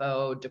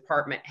 CFO,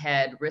 department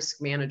head,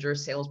 risk manager,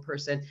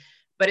 salesperson,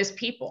 but as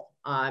people,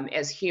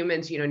 as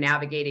humans,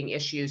 navigating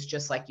issues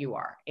just like you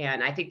are.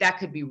 And I think that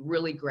could be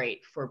really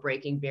great for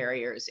breaking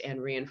barriers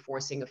and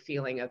reinforcing a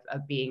feeling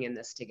of being in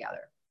this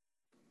together.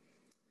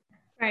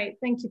 Great,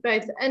 thank you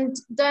both. And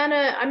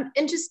Diana, I'm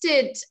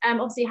interested,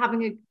 obviously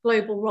having a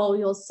global role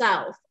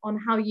yourself, on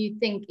how you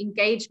think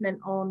engagement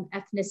on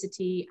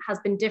ethnicity has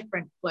been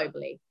different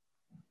globally.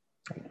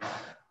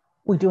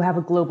 We do have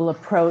a global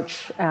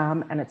approach,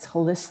 and it's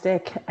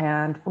holistic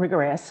and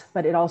rigorous,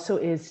 but it also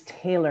is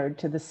tailored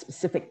to the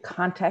specific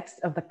context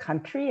of the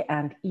country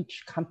and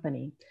each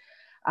company.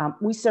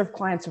 We serve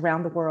clients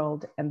around the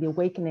world, and the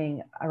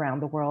awakening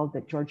around the world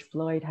that George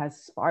Floyd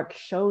has sparked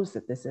shows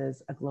that this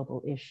is a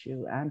global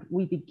issue. And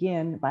we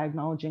begin by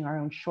acknowledging our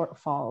own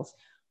shortfalls.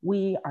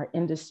 We, our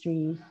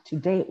industry, to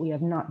date, we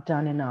have not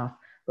done enough,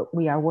 but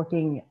we are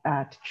working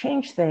to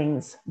change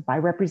things by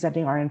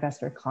representing our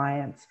investor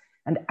clients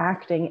and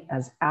acting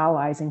as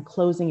allies in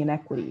closing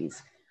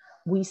inequities.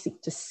 We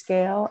seek to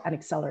scale and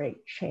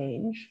accelerate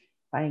change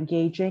by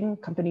engaging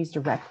companies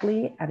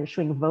directly and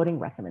issuing voting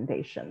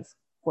recommendations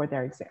for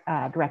their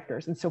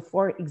directors. And so,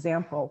 for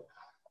example,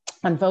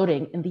 on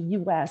voting in the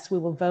US, we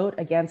will vote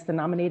against the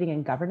nominating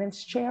and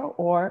governance chair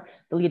or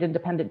the lead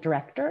independent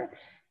director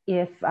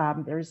if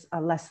there's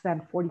a less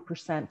than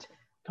 40%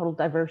 total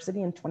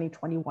diversity in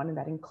 2021, and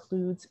that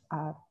includes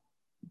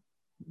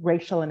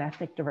racial and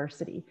ethnic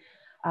diversity.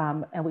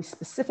 And we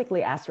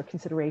specifically asked for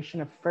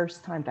consideration of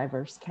first-time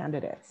diverse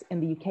candidates.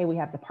 In the UK, we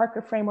have the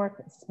Parker framework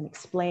that's been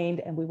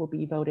explained, and we will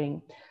be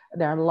voting.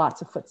 There are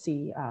lots of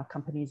FTSE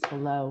companies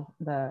below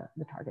the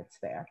targets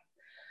there.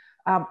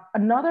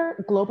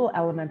 Another global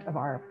element of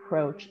our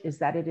approach is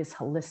that it is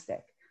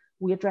holistic.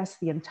 We address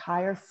the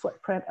entire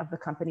footprint of the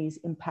company's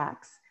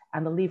impacts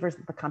and the levers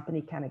that the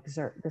company can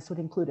exert. This would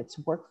include its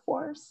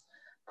workforce,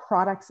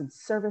 products and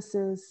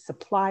services,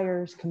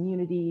 suppliers,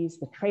 communities,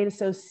 the trade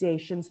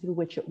associations through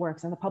which it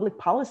works, and the public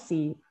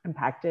policy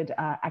impacted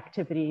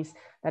activities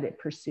that it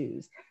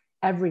pursues.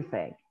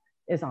 Everything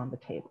is on the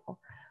table.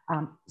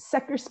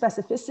 Sector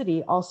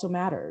specificity also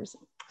matters.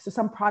 So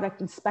some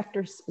product and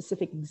sector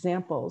specific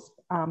examples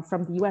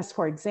from the US,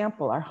 for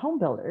example, are home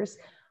builders.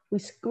 We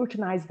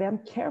scrutinize them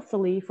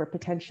carefully for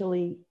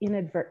potentially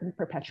inadvertent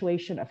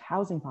perpetuation of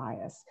housing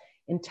bias.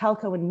 In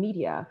telco and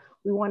media,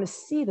 we want to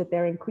see that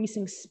they're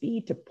increasing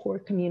speed to poor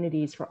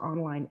communities for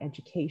online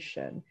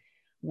education.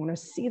 We want to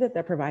see that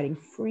they're providing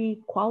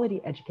free quality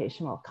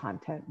educational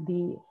content.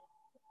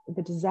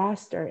 The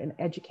disaster in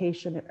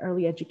education and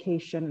early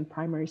education and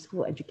primary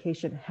school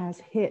education has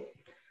hit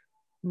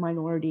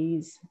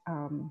minorities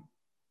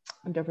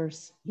and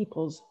diverse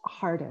peoples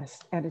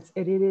hardest, and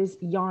it is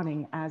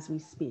yawning as we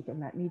speak,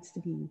 and that needs to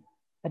be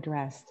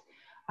addressed.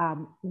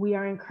 We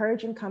are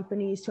encouraging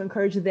companies to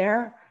encourage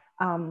their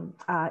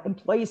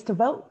employees to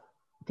vote,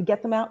 to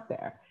get them out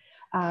there.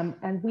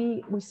 And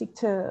we seek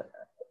to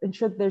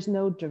ensure that there's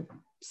no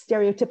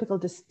stereotypical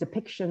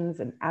depictions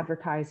in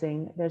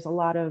advertising. There's a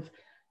lot of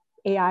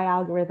AI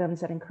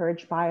algorithms that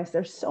encourage bias.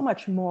 There's so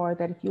much more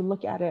that if you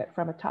look at it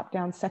from a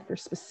top-down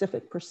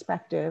sector-specific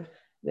perspective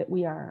that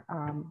we are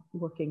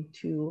working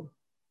to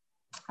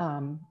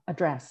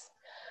address.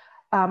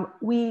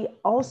 We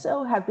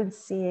also have been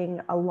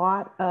seeing a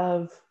lot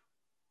of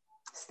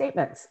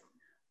statements.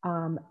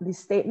 These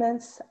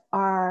statements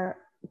are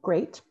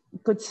great,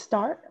 good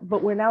start,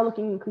 but we're now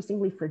looking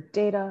increasingly for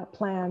data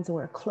plans, and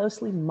we're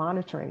closely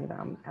monitoring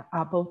them,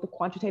 both the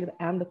quantitative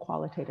and the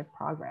qualitative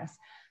progress.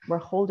 We're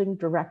holding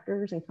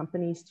directors and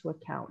companies to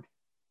account.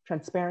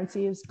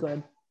 Transparency is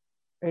good,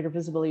 greater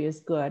visibility is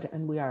good,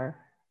 and we are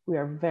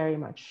very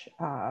much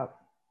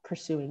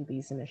pursuing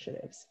these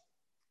initiatives.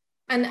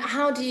 And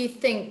how do you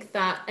think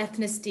that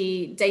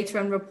ethnicity data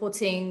and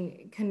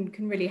reporting can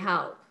really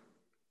help?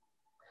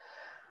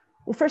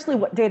 Well, firstly,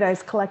 what data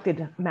is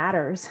collected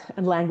matters,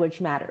 and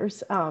language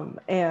matters.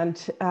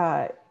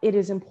 It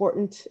is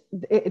important.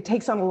 It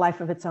takes on a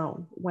life of its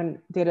own.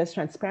 When data is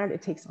transparent,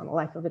 it takes on a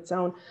life of its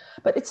own.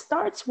 But it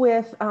starts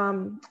with,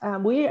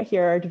 we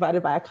here are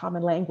divided by a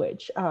common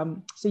language.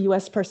 So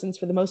US persons,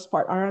 for the most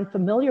part, are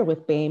unfamiliar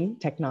with BAME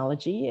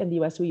technology. In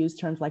the US, we use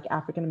terms like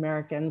African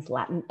Americans,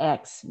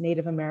 Latinx,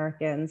 Native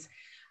Americans,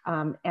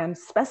 and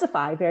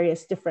specify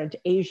various different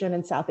Asian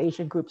and South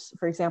Asian groups,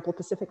 for example,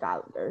 Pacific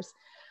Islanders.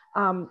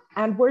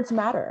 And words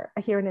matter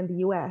here and in the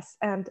US,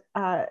 and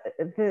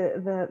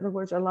the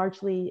words are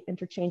largely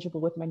interchangeable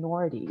with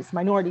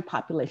minority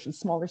populations,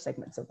 smaller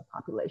segments of the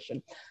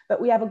population. But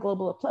we have a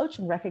global approach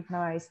and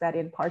recognize that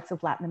in parts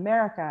of Latin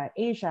America,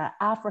 Asia,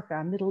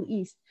 Africa, Middle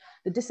East,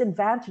 the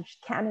disadvantaged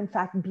can in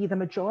fact be the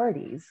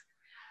majorities.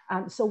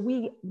 So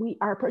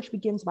our approach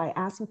begins by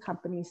asking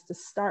companies to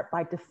start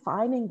by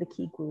defining the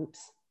key groups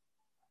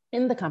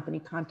in the company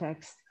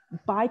context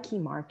by key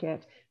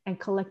market and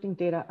collecting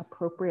data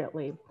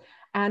appropriately.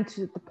 And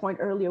to the point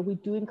earlier, we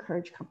do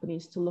encourage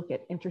companies to look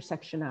at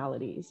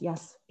intersectionalities.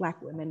 Yes, Black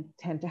women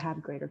tend to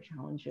have greater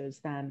challenges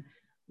than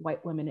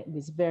white women. It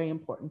is very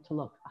important to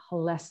look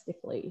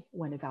holistically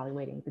when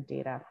evaluating the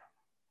data.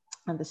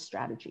 and the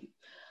strategy.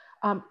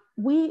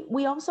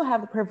 We also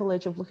have the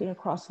privilege of looking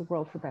across the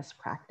world for best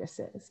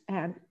practices.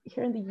 And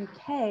here in the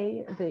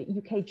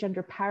UK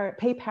gender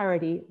pay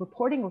parity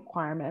reporting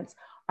requirements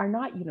are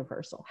not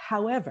universal.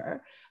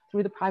 However,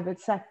 through the private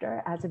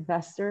sector, as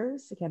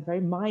investors, again, very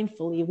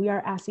mindfully, we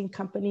are asking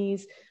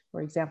companies,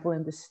 for example,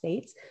 in the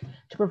States,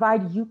 to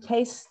provide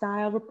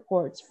UK-style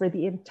reports for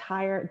the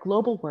entire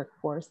global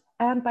workforce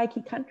and by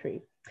key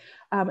country.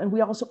 And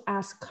we also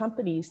ask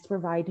companies to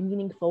provide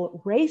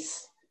meaningful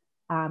race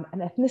and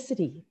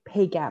ethnicity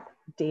pay gap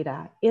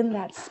data in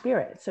that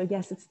spirit. So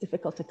yes, it's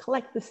difficult to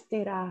collect this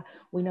data.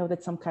 We know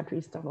that some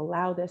countries don't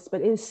allow this,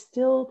 but it is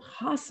still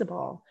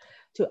possible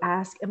to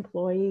ask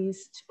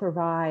employees to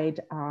provide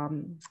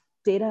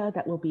data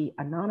that will be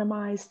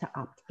anonymized, to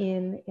opt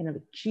in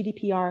a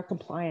GDPR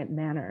compliant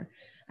manner.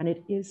 And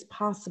it is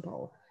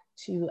possible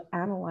to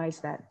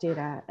analyze that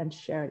data and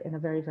share it in a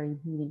very, very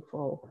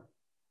meaningful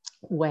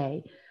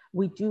way.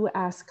 We do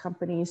ask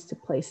companies to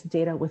place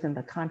data within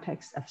the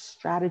context of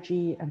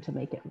strategy and to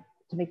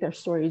make their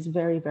stories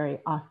very, very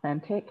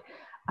authentic.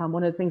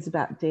 One of the things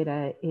about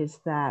data is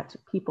that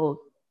people,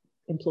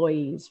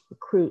 employees,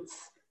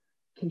 recruits,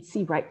 can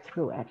see right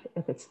through it.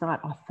 If it's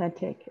not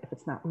authentic, if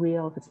it's not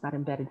real, if it's not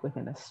embedded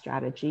within a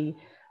strategy,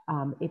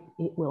 it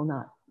will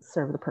not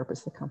serve the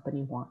purpose the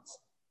company wants.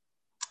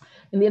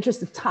 In the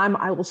interest of time,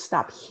 I will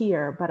stop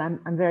here, but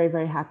I'm very,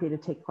 very happy to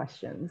take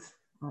questions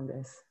on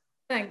this.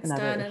 Thanks,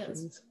 Diana.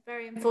 That's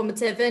very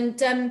informative.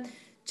 And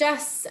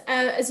Jess,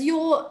 as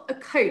you're a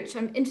coach,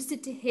 I'm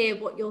interested to hear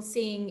what you're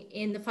seeing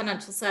in the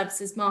financial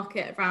services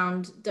market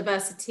around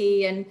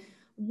diversity and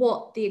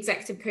what the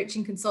executive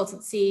coaching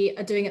consultancy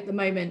are doing at the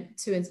moment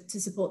to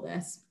support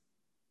this.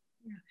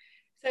 Yeah.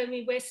 So I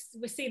mean,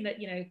 we're seeing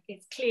that, you know,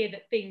 it's clear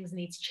that things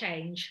need to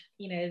change.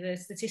 You know, the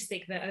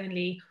statistic that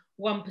only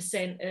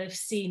 1% of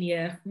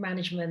senior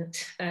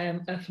management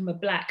are from a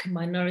Black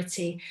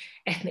minority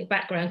ethnic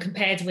background,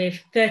 compared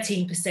with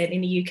 13%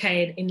 in the UK.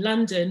 And in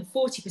London,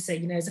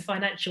 40%, you know, as a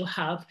financial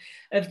hub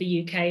of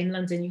the UK, in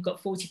London, you've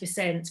got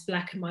 40%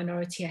 Black and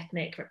minority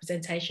ethnic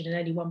representation and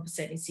only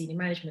 1% in senior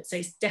management. So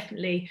it's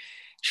definitely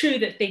true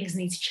that things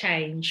need to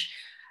change.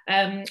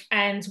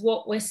 And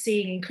what we're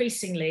seeing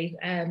increasingly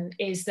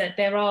is that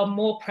there are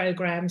more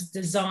programs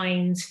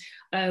designed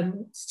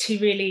to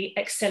really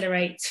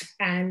accelerate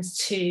and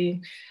to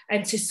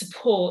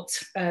support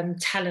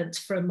talent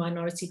from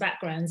minority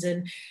backgrounds.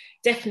 And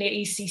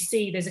definitely at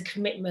ECC, there's a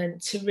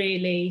commitment to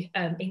really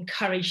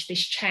encourage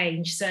this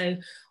change. So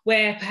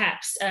where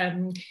perhaps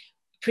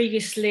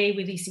previously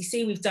with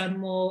ECC, we've done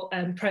more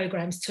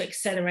programs to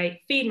accelerate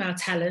female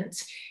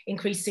talent,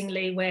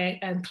 increasingly where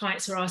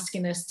clients are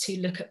asking us to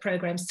look at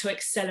programs to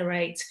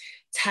accelerate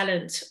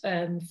talent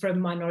from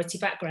minority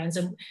backgrounds.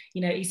 And,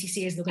 you know,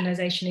 ECC as an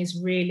organisation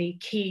is really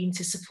keen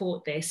to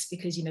support this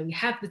because, you know, we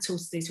have the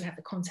tools to do this, we have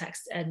the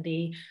contacts and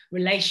the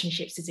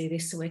relationships to do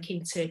this. So we're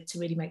keen to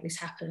really make this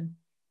happen.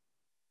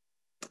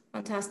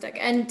 Fantastic.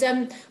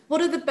 And what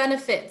are the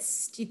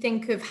benefits, do you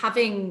think, of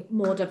having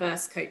more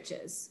diverse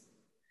coaches?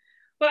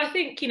 Well, I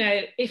think, you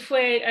know,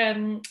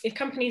 if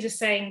companies are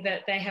saying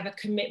that they have a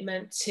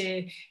commitment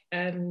to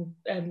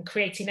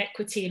creating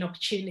equity and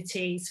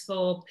opportunities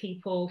for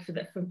people,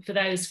 for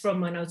those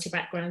from minority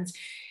backgrounds,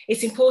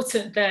 it's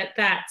important that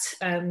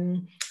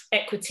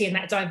equity and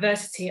that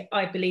diversity,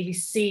 I believe,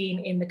 is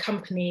seen in the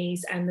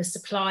companies and the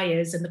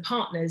suppliers and the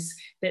partners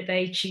that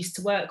they choose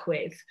to work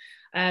with.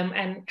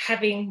 And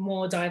having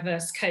more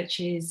diverse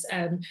coaches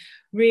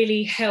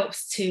really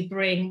helps to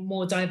bring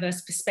more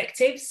diverse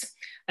perspectives.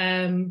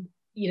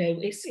 You know,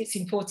 it's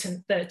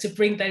important to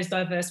bring those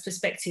diverse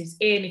perspectives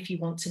in if you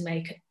want to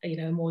make, you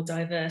know, a more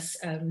diverse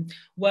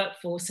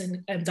workforce,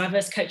 and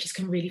diverse coaches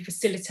can really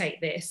facilitate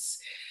this.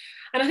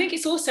 And I think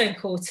it's also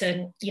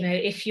important, you know,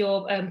 if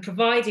you're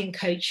providing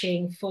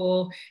coaching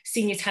for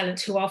senior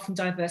talent who are from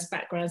diverse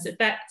backgrounds,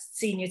 that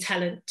senior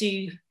talent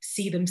do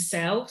see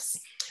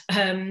themselves.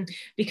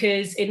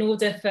 Because in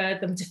order for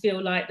them to feel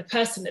like the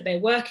person that they're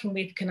working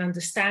with can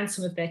understand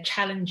some of their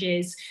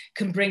challenges,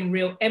 can bring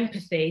real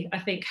empathy, I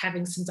think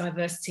having some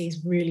diversity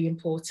is really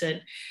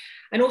important.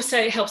 And also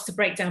it helps to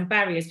break down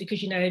barriers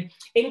because, you know,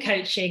 in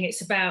coaching,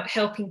 it's about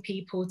helping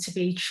people to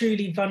be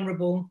truly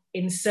vulnerable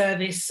in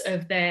service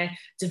of their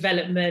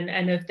development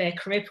and of their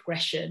career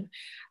progression.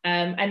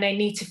 And they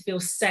need to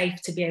feel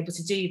safe to be able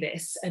to do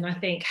this. And I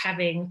think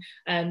having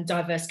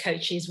diverse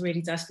coaches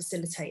really does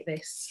facilitate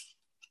this.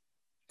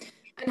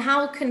 And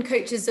how can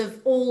coaches of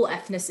all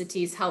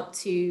ethnicities help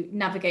to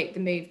navigate the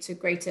move to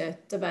greater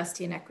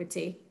diversity and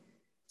equity?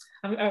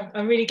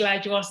 I'm really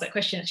glad you asked that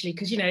question, actually,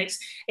 because, you know,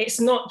 it's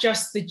not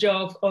just the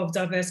job of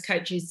diverse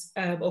coaches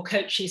or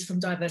coaches from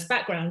diverse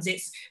backgrounds.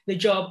 It's the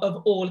job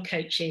of all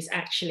coaches,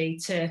 actually,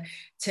 to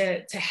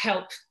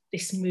help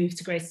this move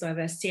to greater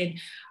diversity. And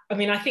I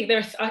mean, I think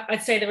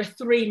I'd say there are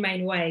three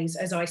main ways,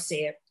 as I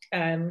see it.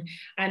 And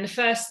the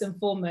first and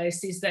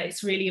foremost is that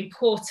it's really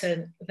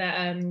important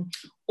that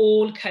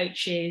all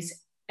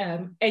coaches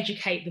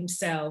educate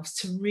themselves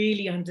to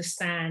really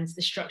understand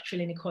the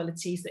structural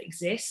inequalities that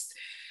exist,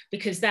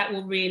 because that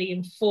will really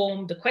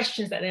inform the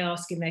questions that they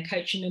ask in their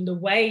coaching and the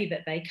way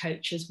that they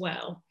coach as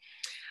well.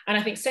 And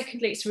I think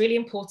secondly, it's really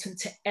important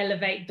to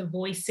elevate the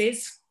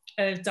voices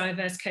of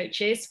diverse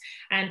coaches,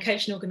 and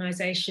coaching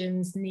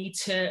organisations need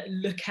to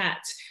look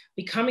at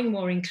becoming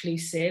more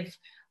inclusive,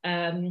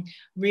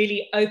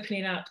 really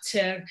opening up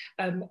to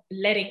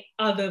letting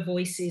other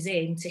voices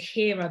in, to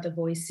hear other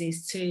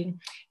voices, to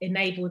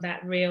enable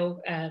that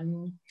real,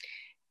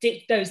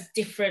 those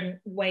different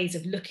ways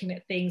of looking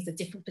at things, the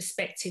different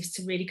perspectives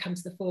to really come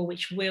to the fore,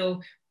 which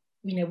will,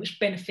 which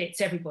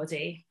benefits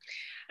everybody.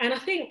 And I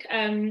think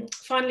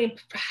finally,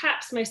 and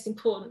perhaps most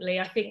importantly,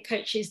 I think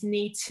coaches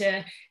need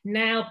to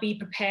now be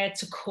prepared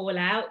to call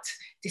out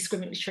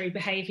discriminatory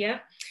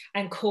behaviour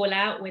and call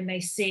out when they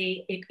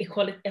see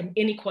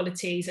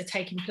inequalities are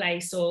taking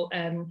place, or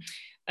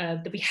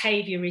the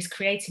behaviour is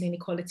creating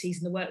inequalities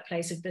in the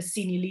workplace of the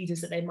senior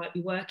leaders that they might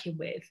be working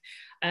with.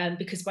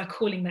 Because by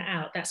calling that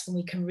out, that's when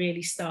we can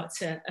really start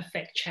to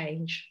affect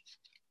change.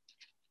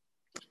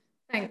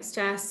 Thanks,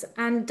 Jess.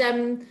 And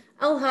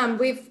Elham,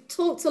 we've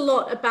talked a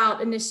lot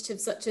about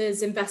initiatives such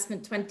as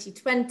Investment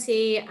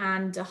 2020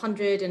 and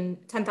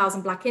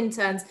 110,000 Black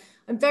interns.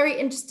 I'm very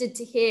interested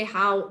to hear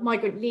how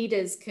migrant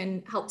leaders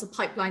can help to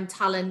pipeline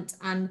talent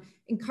and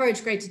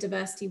encourage greater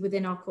diversity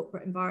within our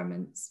corporate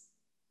environments.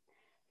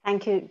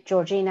 Thank you,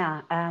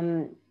 Georgina.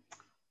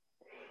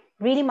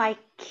 Really, my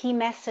key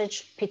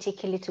message,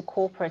 particularly to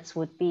corporates,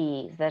 would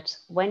be that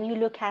when you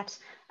look at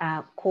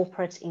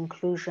corporate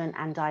inclusion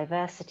and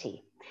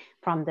diversity,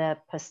 from the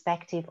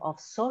perspective of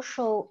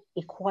social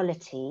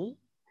equality,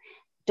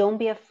 don't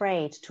be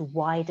afraid to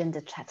widen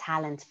the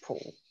talent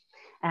pool.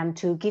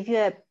 To give you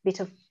a bit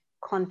of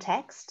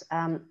context,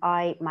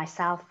 I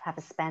myself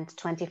have spent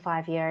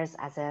 25 years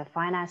as a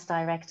finance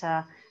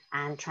director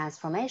and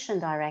transformation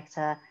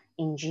director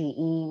in GE,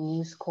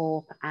 News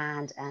Corp,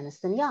 and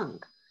Ernst &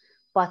 Young.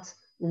 But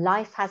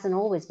life hasn't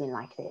always been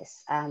like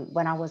this.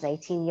 When I was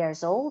 18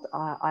 years old,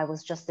 I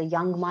was just a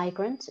young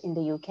migrant in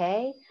the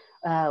UK,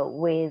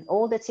 with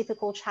all the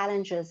typical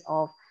challenges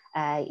of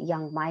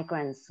young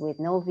migrants, with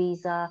no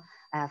visa,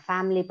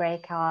 family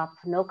breakup,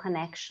 no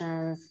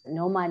connections,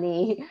 no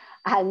money.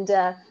 And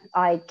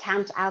I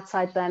camped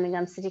outside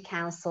Birmingham City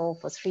Council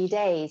for 3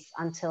 days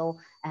until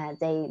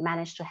they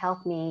managed to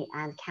help me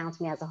and count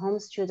me as a home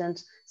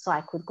student so I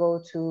could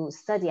go to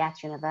study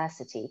at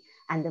university,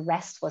 and the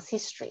rest was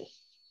history.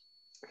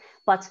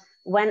 But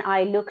when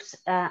I looked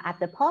at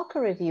the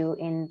Parker Review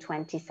in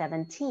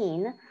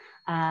 2017,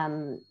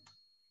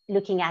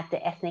 looking at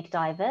the ethnic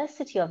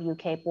diversity of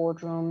UK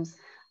boardrooms,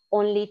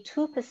 only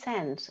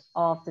 2%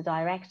 of the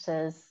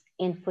directors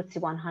in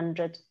FTSE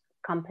 100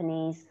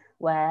 companies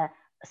were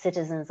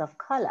citizens of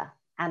colour.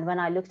 And when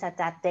I looked at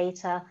that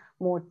data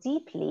more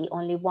deeply,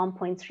 only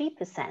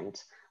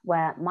 1.3%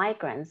 were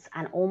migrants,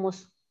 and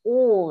almost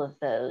all of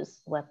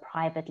those were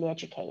privately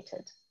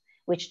educated,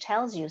 which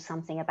tells you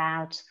something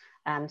about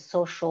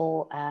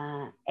social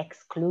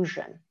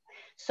exclusion.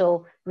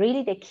 So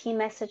really the key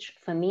message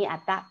for me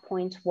at that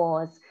point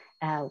was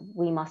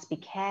we must be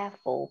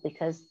careful,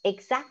 because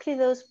exactly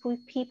those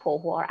people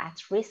who are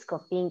at risk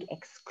of being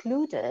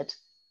excluded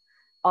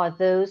are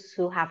those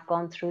who have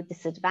gone through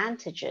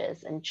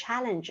disadvantages and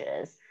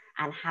challenges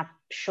and have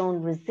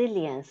shown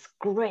resilience,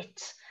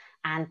 grit,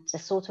 and the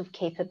sort of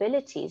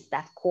capabilities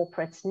that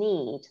corporates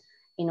need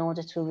in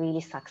order to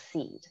really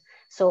succeed.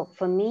 So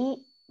for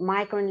me,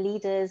 migrant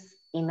leaders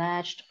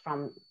emerged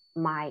from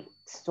my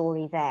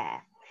story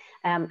there.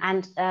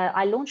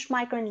 I launched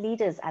Migrant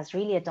Leaders as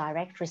really a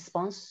direct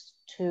response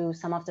to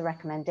some of the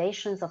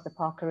recommendations of the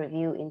Parker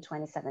Review in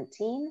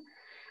 2017.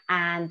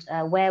 And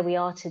where we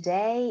are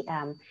today,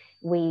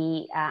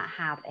 we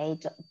have a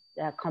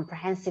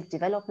comprehensive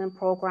development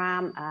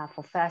program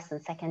for first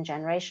and second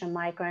generation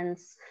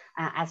migrants,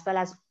 as well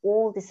as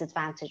all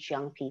disadvantaged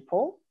young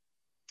people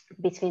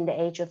between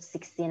the age of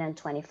 16 and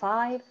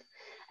 25.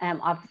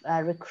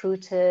 I've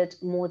recruited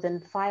more than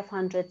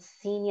 500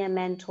 senior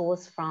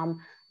mentors from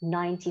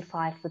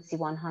 95 FTSE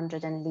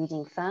 100 and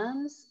leading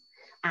firms.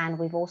 And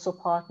we've also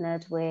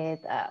partnered with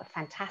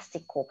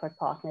fantastic corporate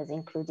partners,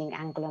 including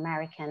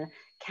Anglo-American,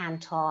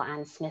 Kantar,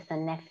 and Smith &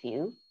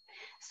 Nephew.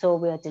 So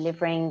we're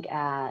delivering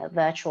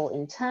virtual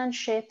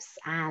internships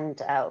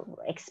and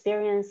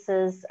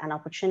experiences and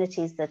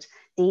opportunities that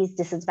these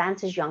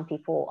disadvantaged young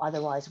people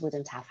otherwise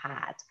wouldn't have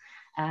had.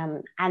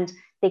 And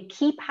the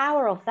key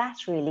power of that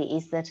really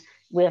is that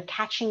we're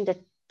catching the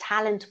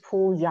talent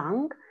pool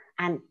young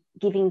and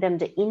giving them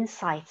the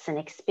insights and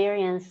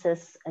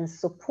experiences and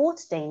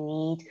support they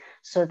need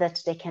so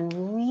that they can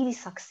really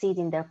succeed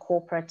in their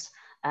corporate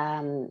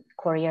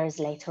careers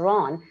later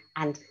on.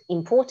 And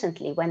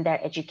importantly, when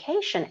their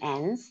education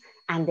ends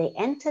and they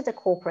enter the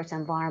corporate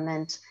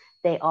environment,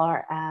 they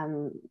are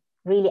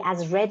really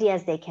as ready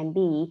as they can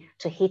be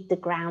to hit the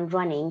ground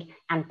running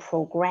and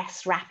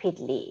progress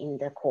rapidly in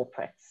the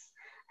corporates.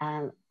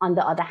 On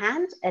the other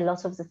hand, a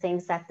lot of the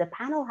things that the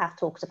panel have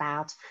talked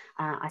about,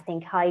 I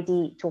think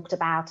Heidi talked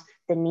about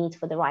the need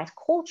for the right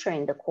culture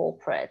in the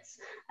corporates,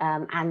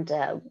 and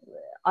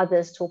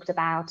others talked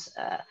about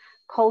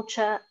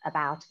culture,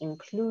 about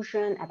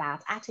inclusion,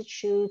 about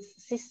attitudes,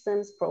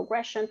 systems,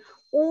 progression.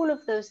 All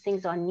of those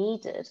things are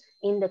needed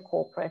in the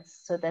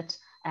corporates so that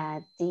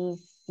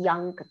these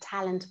young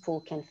talent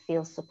pool can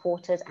feel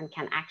supported and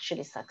can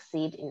actually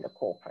succeed in the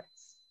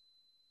corporates.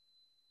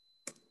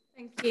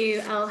 Thank you,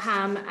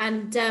 Elham.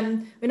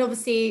 And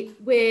obviously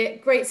we're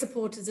great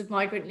supporters of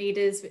migrant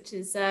leaders, which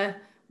is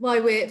why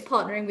we're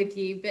partnering with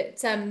you. But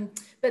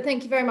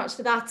thank you very much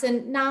for that.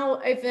 And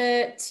now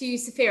over to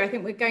Sophia. I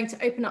think we're going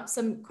to open up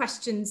some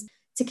questions.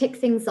 To kick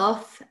things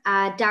off,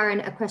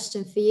 Darren, a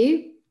question for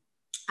you.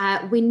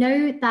 We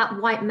know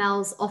that white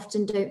males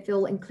often don't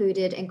feel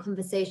included in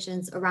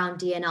conversations around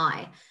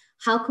D&I.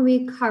 How can we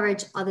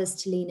encourage others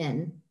to lean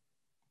in?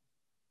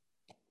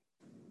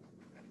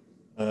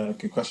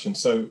 Good question.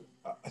 So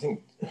I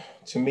think,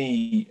 to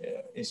me,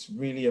 it's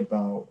really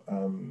about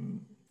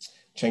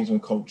changing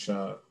the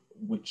culture,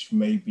 which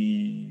may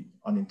be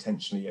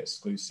unintentionally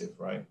exclusive,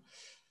 right?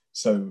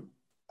 So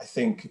I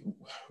think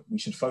we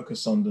should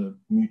focus on the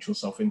mutual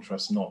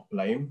self-interest, not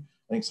blame.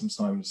 I think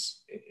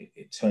sometimes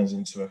it turns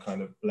into a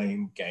kind of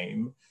blame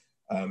game,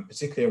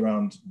 particularly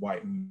around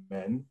white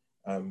men.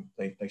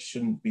 They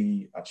shouldn't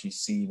be actually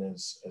seen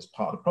as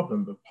part of the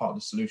problem, but part of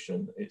the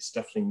solution. It's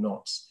definitely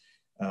not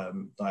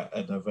like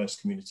a diverse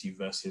community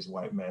versus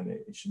white men.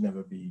 It should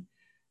never be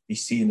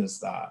seen as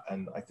that.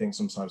 And I think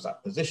sometimes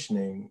that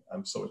positioning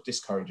sort of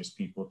discourages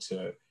people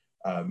to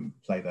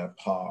play their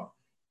part.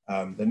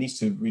 There needs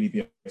to really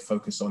be a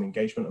focus on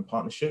engagement and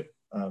partnership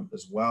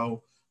as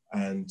well.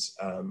 And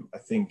I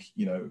think,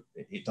 you know,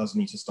 it does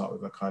need to start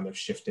with a kind of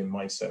shift in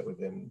mindset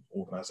within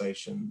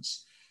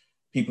organizations.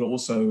 People are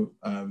also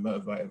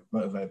motivated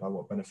by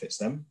what benefits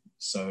them.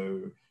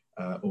 So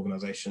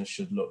organizations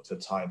should look to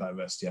tie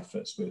diversity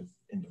efforts with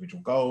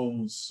individual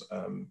goals,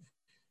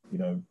 you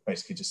know,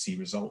 basically to see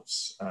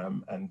results.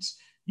 And,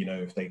 you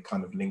know, if they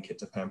kind of link it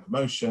to pay and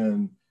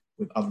promotion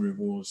with other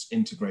rewards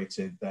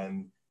integrated,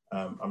 then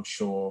I'm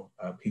sure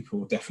people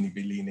will definitely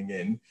be leaning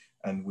in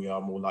and we are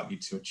more likely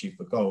to achieve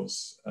the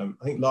goals. I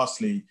think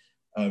lastly,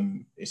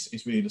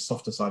 it's really the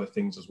softer side of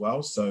things as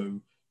well. So,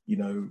 you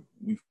know,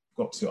 we've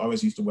got to, I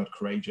always use the word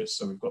courageous.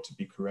 So we've got to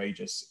be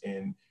courageous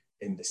in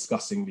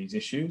discussing these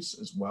issues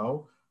as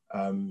well.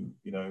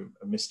 You know,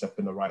 a misstep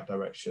in the right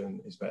direction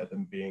is better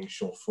than being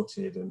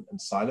short-footed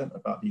and silent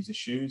about these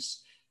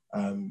issues.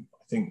 I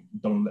think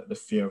don't let the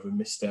fear of a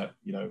misstep,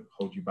 you know,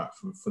 hold you back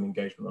from full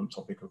engagement on the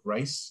topic of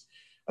race.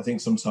 I think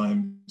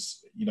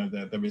sometimes, you know,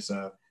 there is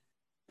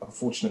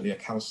unfortunately a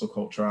council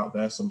culture out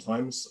there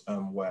sometimes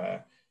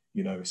where,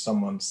 you know, if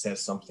someone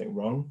says something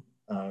wrong,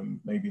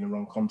 maybe in the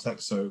wrong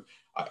context. So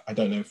I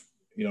don't know if,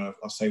 you know,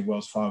 I'll say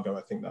Wells Fargo,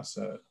 I think that's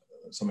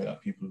something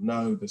that people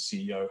know. The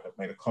CEO had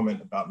made a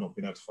comment about not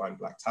being able to find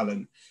black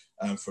talent.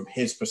 From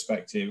his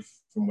perspective,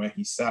 from where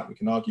he sat, we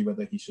can argue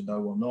whether he should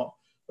know or not,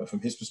 but from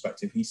his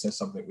perspective, he said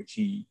something which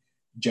he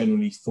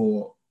genuinely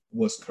thought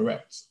was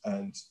correct.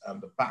 And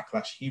the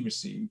backlash he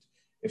received,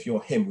 if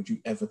you're him, would you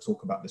ever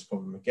talk about this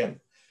problem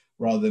again?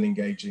 Rather than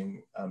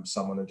engaging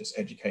someone and just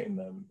educating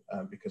them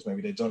because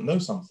maybe they don't know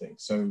something.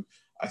 So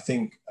I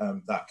think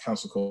that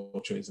council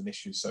culture is an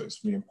issue. So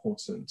it's really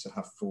important to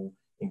have full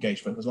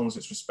engagement. As long as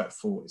it's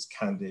respectful, it's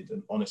candid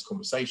and honest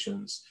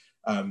conversations,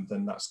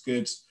 then that's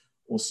good.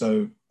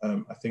 Also,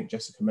 I think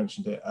Jessica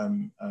mentioned it,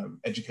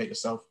 educate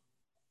yourself,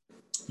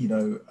 you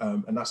know,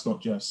 and that's not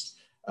just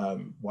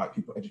white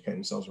people educating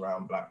themselves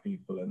around black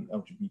people and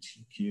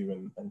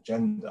LGBTQ and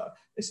gender.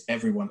 It's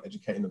everyone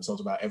educating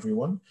themselves about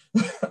everyone.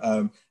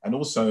 And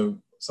also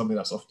something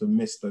that's often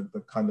missed,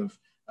 the kind of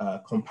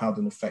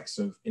compounding effects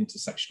of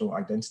intersectional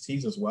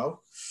identities as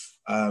well.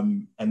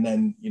 And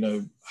then, you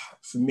know,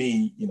 for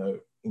me, you know,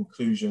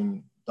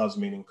 inclusion does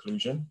mean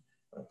inclusion.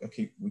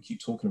 We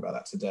keep talking about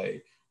that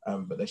today,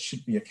 but there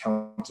should be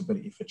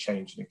accountability for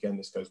change. And again,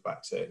 this goes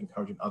back to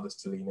encouraging others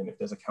to lean in. If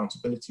there's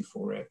accountability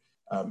for it,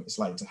 it's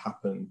likely to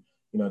happen.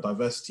 You know,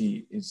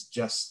 diversity is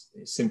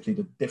it's simply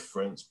the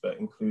difference, but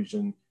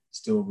inclusion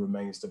still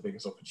remains the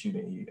biggest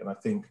opportunity. And I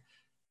think,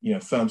 you know,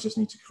 firms just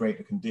need to create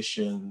the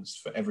conditions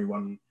for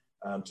everyone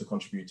to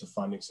contribute to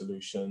finding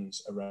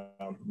solutions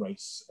around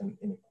race and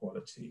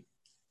inequality.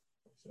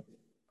 So.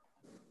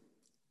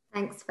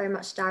 Thanks very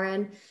much,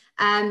 Darren.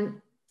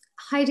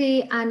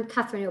 Heidi and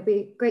Catherine, it'll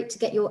be great to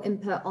get your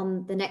input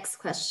on the next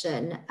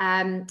question.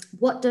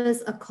 What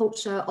does a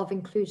culture of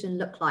inclusion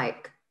look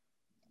like?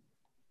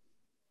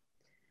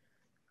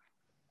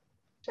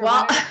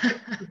 Well,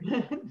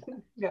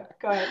 yeah,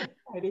 go ahead,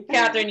 Heidi.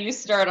 Catherine, you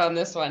start on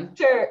this one.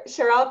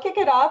 Sure. I'll kick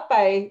it off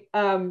by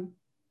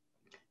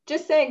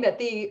just saying that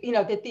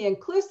the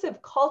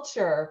inclusive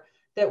culture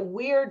that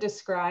we're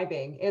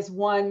describing is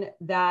one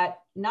that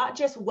not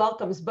just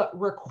welcomes but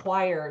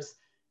requires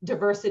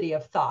diversity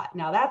of thought.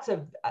 Now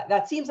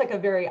that seems like a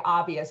very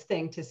obvious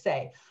thing to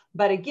say,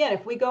 but again,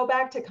 if we go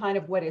back to kind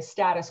of what is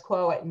status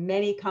quo at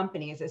many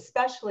companies,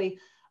 especially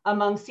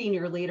among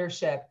senior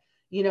leadership,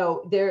 you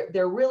know,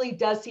 there really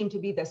does seem to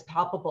be this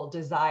palpable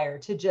desire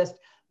to just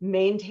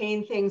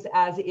maintain things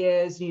as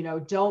is, you know,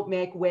 don't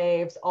make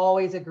waves,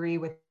 always agree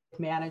with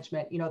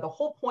management. You know, the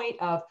whole point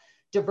of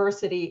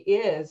diversity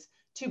is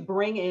to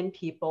bring in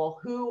people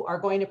who are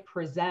going to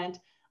present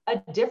a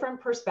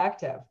different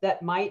perspective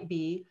that might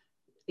be,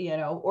 you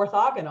know,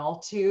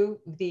 orthogonal to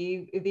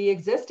the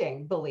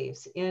existing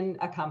beliefs in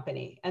a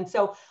company. And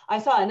so I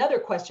saw another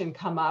question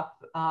come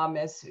up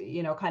as,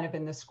 you know, kind of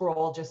in the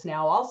scroll just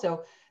now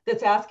also,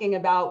 that's asking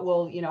about,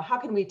 well, you know, how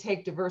can we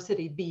take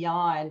diversity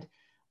beyond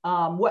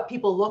what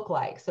people look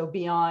like? So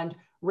beyond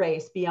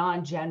race,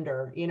 beyond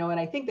gender, you know, and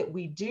I think that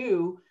we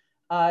do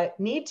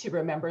need to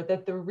remember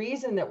that the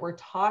reason that we're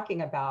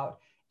talking about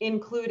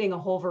including a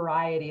whole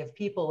variety of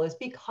people is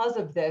because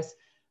of this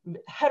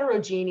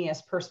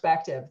heterogeneous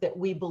perspective that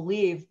we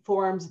believe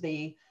forms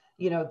the,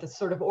 you know, the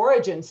sort of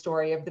origin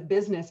story of the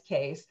business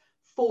case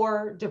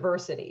for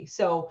diversity.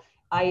 So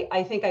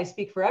I think I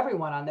speak for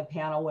everyone on the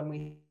panel when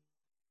we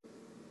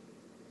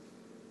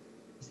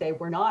say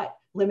we're not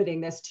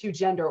limiting this to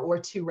gender or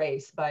to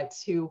race, but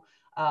to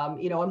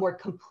you know, a more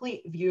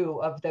complete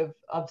view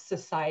of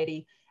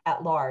society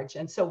at large.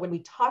 And so when we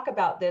talk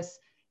about this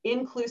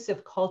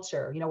inclusive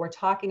culture, you know, we're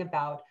talking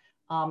about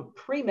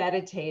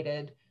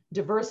premeditated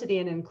diversity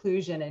and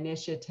inclusion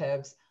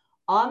initiatives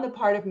on the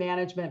part of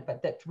management,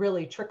 but that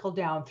really trickle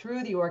down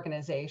through the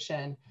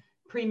organization,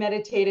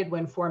 premeditated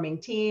when forming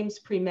teams,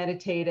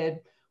 premeditated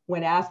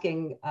when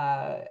asking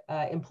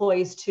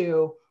employees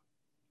to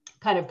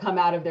kind of come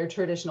out of their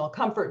traditional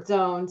comfort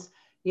zones.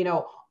 You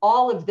know,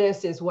 all of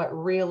this is what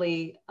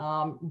really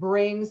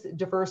brings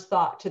diverse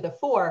thought to the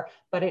fore,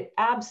 but it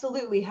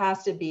absolutely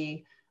has to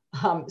be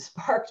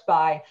sparked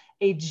by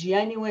a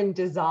genuine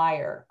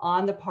desire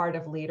on the part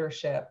of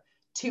leadership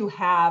to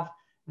have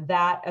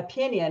that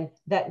opinion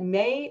that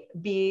may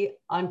be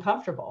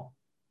uncomfortable.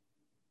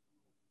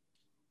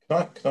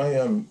 Can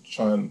I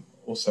try and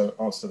also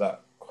answer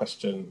that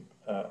question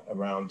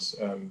around,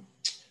 I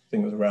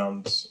think it was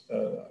around,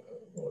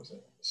 what was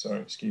it? Sorry,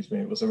 excuse me.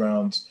 It was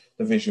around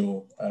the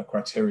visual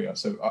criteria.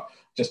 So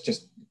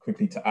just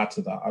quickly to add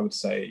to that, I would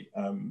say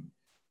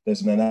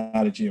there's an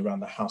analogy around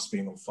the house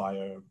being on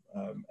fire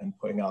and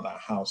putting out that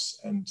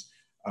house. And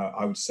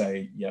I would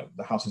say, yeah,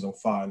 the house is on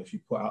fire. And if you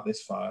put out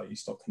this fire, you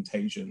stop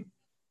contagion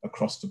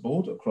across the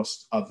board,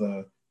 across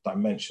other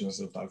dimensions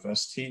of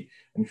diversity.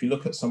 And if you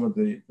look at some of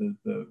the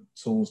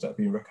tools that have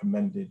been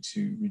recommended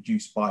to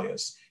reduce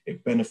bias,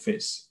 it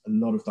benefits a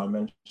lot of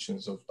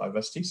dimensions of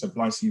diversity. So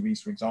blind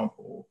CVs, for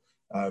example,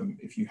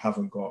 if you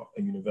haven't got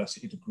a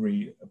university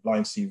degree, a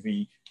blind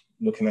CV,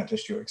 looking at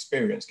just your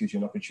experience gives you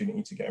an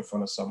opportunity to get in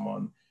front of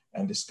someone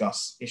and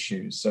discuss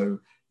issues. So,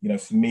 you know,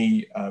 for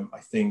me, I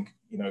think,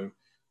 you know,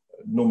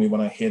 normally when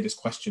I hear this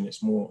question,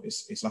 it's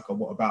like a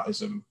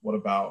whataboutism. What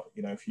about,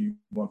 you know, if you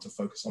want to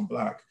focus on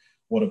Black,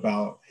 what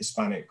about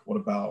Hispanic? What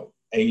about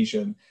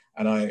Asian?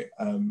 And I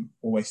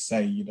always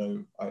say, you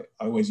know,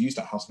 I always use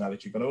that house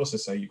analogy, but I also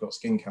say you've got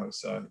skin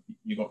cancer,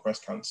 you've got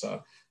breast cancer,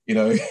 you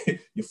know,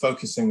 you're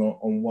focusing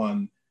on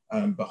one,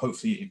 but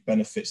hopefully it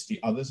benefits the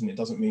others. And it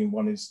doesn't mean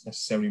one is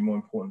necessarily more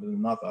important than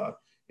another.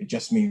 It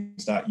just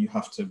means that you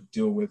have to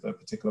deal with a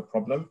particular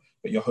problem,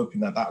 but you're hoping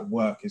that that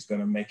work is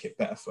going to make it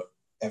better for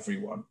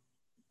everyone.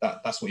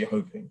 That's what you're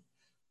hoping.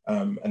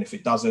 And if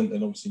it doesn't,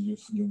 then obviously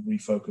you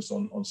refocus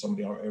on some of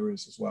the other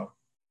areas as well.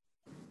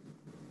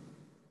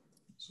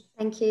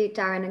 Thank you,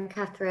 Darren and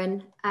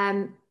Catherine.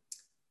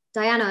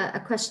 Diana, a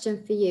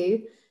question for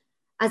you.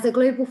 As a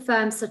global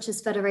firm such as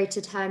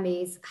Federated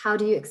Hermes, how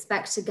do you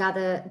expect to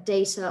gather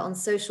data on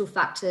social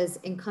factors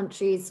in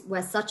countries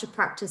where such a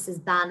practice is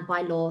banned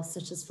by law,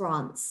 such as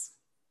France?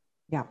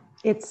 Yeah,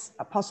 it's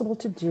possible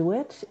to do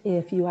it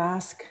if you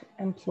ask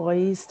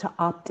employees to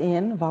opt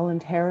in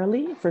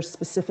voluntarily for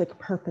specific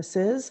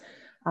purposes.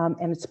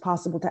 And it's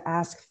possible to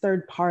ask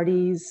third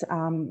parties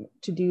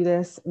to do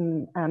this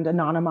and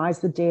anonymize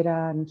the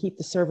data and keep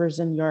the servers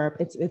in Europe.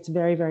 It's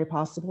very, very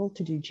possible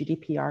to do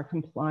GDPR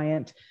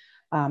compliant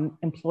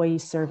employee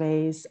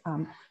surveys,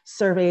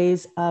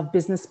 surveys of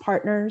business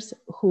partners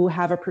who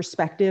have a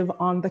perspective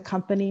on the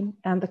company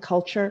and the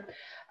culture.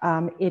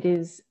 It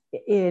is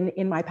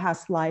in my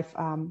past life,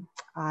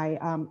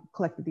 I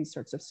collected these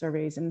sorts of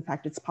surveys. And in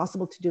fact, it's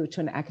possible to do it to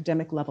an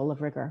academic level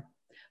of rigor.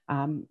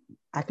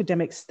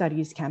 Academic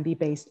studies can be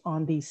based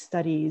on these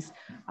studies,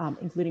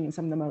 including in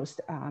some of the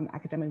most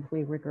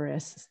academically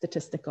rigorous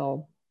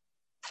statistical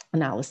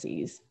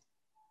analyses.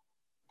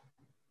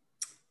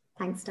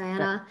 Thanks,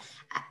 Diana.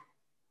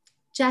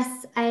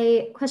 Jess,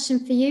 a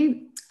question for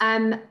you.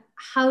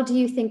 How do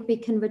you think we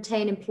can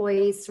retain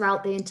employees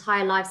throughout the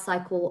entire life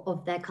cycle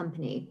of their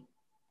company?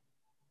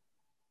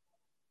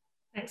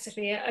 Thanks,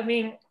 Sophia. I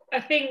mean, I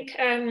think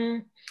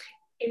in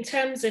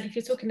terms of, if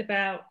you're talking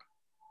about,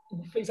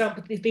 for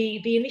example,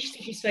 the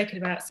initiatives you've spoken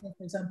about, so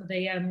for example,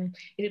 the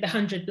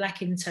 100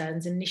 Black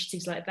interns and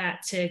initiatives like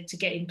that to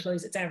get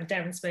employees that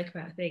Darren spoke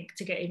about, I think,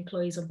 to get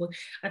employees on board.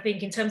 I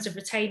think in terms of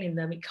retaining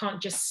them, it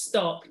can't just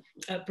stop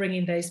at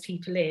bringing those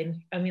people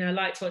in. I mean, I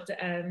liked what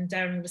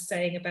Darren was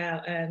saying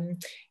about,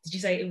 did you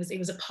say it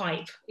was a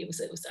pipe? It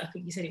was I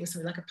think you said it was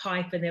something like a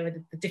pipe and there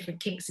were the different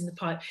kinks in the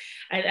pipe.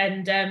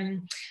 And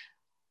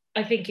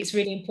I think it's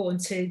really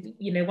important to,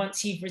 you know,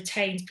 once you've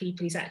retained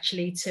people, is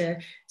actually to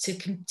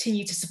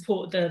continue to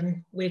support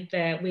them with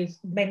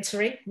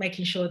mentoring,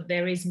 making sure that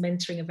there is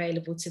mentoring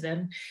available to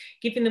them,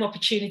 giving them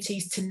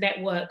opportunities to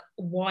network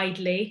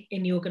widely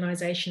in the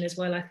organisation as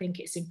well. I think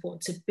it's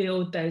important to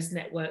build those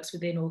networks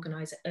within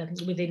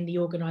the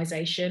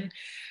organisation.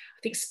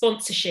 I think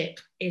sponsorship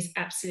is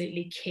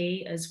absolutely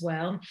key as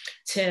well,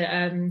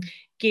 to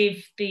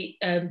give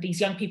these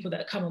young people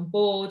that have come on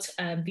board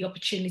the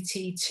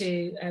opportunity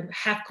to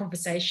have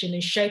conversation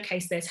and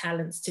showcase their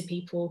talents to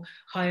people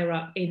higher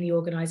up in the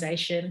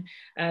organisation,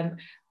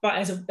 but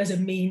as a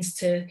means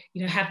to,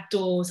 you know, have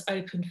doors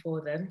open for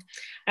them.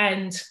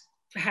 And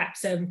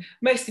perhaps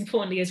most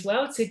importantly as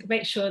well, to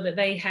make sure that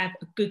they have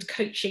a good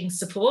coaching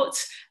support,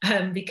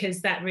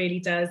 because that really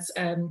does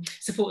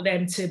support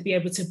them to be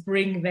able to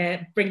bring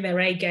their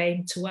A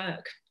game to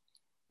work.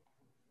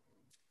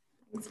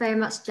 Thanks very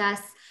much,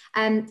 Jess.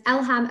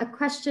 Elham, a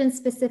question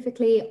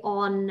specifically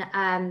on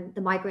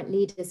the Migrant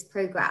Leaders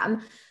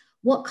Programme.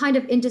 What kind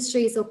of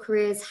industries or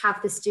careers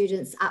have the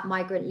students at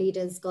Migrant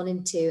Leaders gone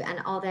into, and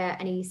are there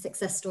any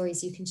success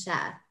stories you can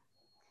share?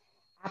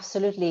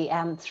 Absolutely.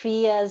 3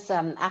 years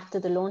after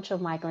the launch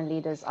of Migrant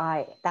Leaders,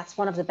 that's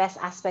one of the best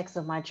aspects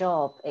of my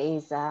job,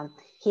 is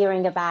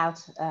hearing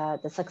about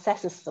the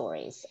success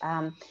stories.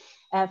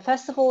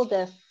 First of all,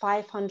 the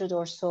 500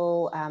 or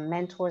so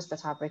mentors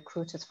that I've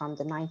recruited from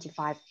the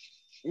 95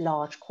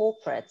 large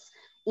corporates,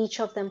 each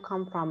of them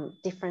come from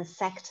different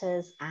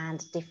sectors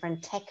and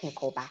different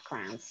technical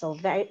backgrounds. So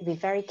we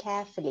very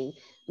carefully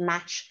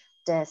match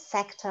the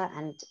sector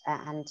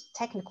and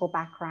technical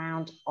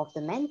background of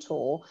the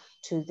mentor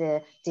to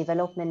the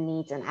development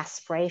needs and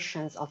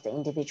aspirations of the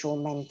individual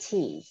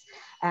mentees.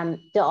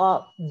 There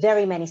are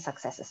very many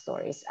success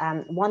stories.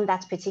 One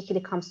that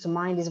particularly comes to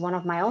mind is one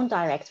of my own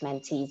direct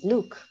mentees,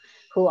 Luke,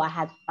 who I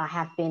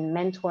have been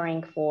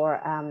mentoring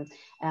for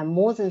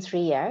more than 3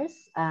 years.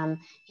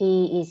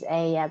 He is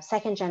a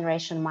second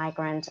generation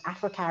migrant,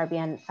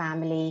 Afro-Caribbean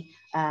family,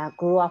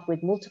 grew up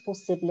with multiple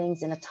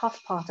siblings in a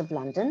tough part of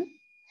London,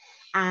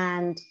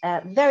 and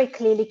very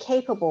clearly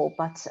capable,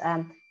 but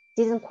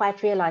didn't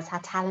quite realize how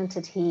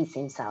talented he is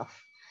himself.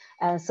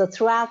 So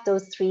throughout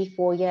those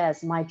 3-4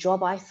 years, my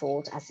job, I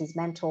thought, as his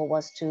mentor,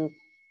 was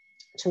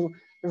to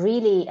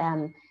really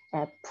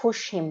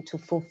push him to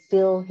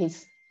fulfill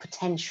his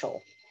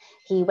potential.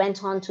 He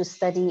went on to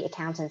study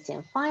accountancy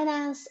and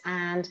finance,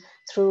 and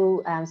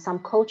through some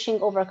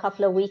coaching over a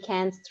couple of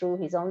weekends, through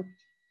his own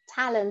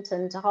talent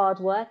and hard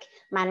work,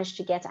 managed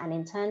to get an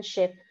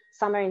internship,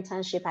 summer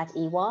internship at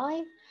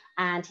EY.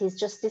 And he's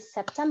just this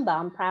September,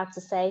 I'm proud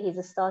to say,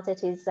 he's started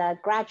his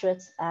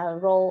graduate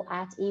role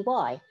at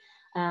EY.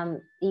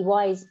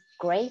 EY is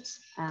great.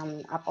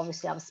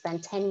 Obviously, I've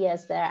spent 10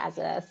 years there as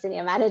a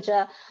senior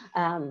manager,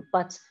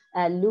 but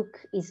Luke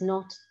is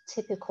not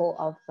typical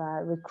of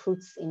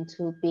recruits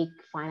into big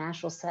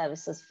financial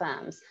services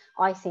firms.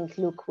 I think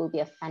Luke will be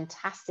a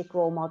fantastic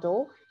role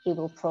model. He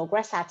will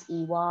progress at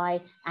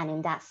EY and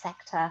in that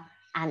sector.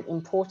 And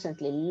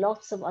importantly,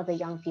 lots of other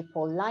young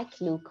people like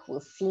Luke will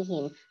see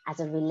him as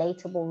a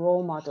relatable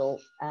role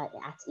model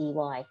at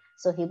EY.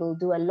 So he will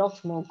do a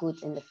lot more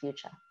good in the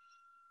future.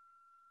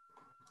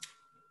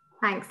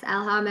 Thanks,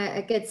 Elham,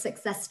 a good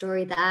success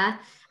story there.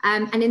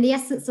 And in the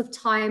essence of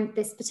time,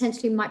 this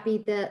potentially might be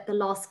the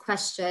last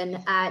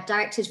question,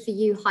 directed for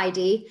you,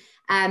 Heidi.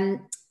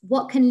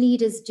 What can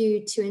leaders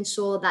do to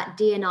ensure that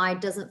D&I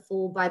doesn't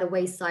fall by the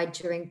wayside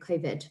during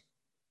COVID?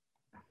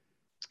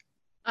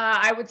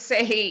 I would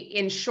say,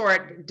 in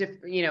short,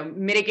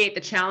 mitigate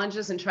the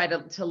challenges and try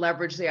to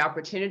leverage the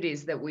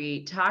opportunities that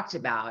we talked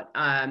about.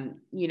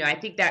 I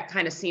think that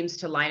kind of seems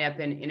to line up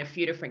in a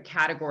few different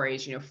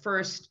categories.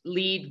 First,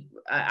 lead.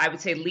 I would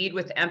say lead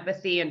with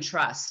empathy and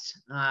trust.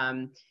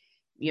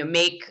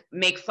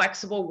 Make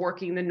flexible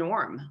working the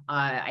norm.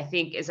 I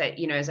think, as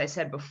I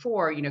said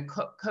before,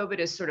 COVID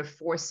is sort of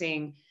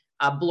forcing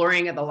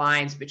blurring of the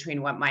lines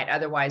between what might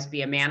otherwise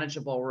be a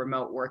manageable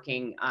remote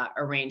working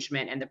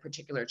arrangement and the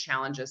particular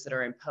challenges that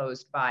are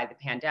imposed by the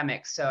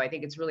pandemic. So I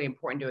think it's really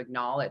important to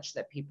acknowledge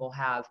that people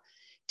have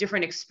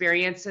different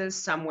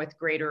experiences, some with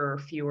greater or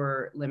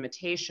fewer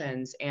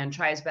limitations, and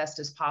try as best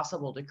as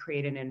possible to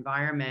create an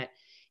environment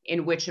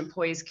in which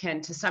employees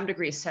can, to some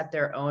degree, set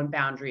their own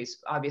boundaries,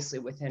 obviously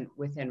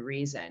within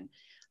reason.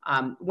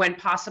 When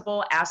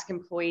possible, ask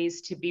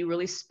employees to be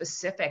really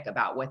specific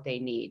about what they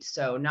need.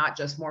 So not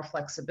just more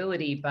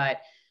flexibility,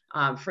 but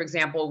for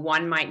example,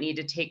 one might need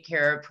to take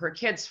care of her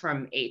kids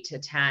from 8 to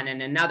 10,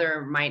 and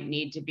another might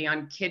need to be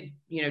on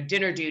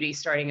dinner duty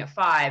starting at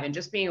 5, and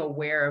just being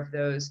aware of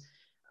those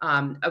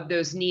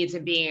needs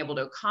and being able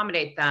to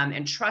accommodate them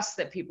and trust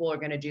that people are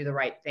going to do the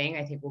right thing,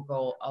 I think will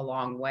go a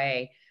long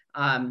way.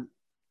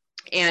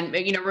 And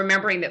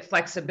remembering that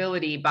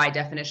flexibility by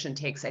definition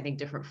takes, I think,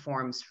 different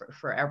forms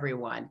for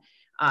everyone.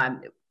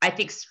 I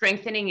think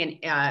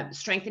strengthening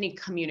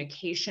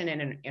communication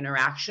and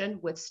interaction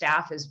with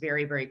staff is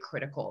very, very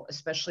critical,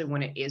 especially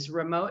when it is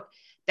remote.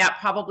 That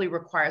probably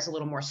requires a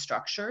little more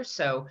structure.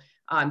 So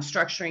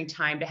structuring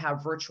time to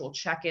have virtual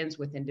check-ins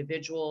with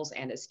individuals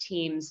and as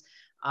teams,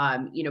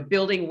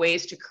 Building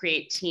ways to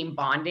create team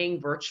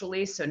bonding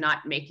virtually. So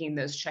not making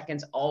those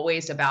check-ins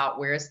always about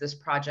where is this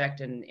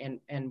project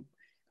and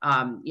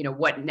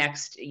what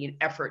next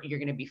effort you're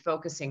going to be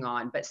focusing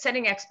on, but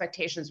setting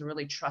expectations and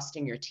really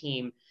trusting your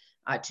team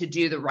to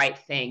do the right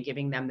thing,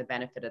 giving them the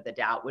benefit of the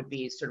doubt would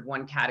be sort of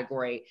one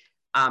category.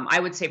 I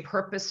would say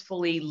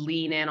purposefully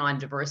lean in on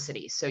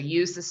diversity. So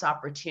use this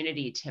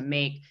opportunity to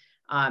make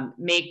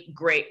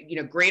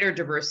greater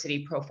diversity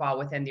profile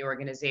within the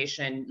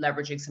organization,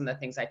 leveraging some of the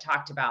things I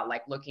talked about,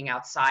 like looking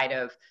outside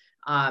of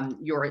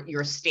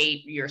your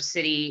state, your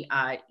city,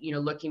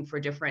 looking for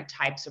different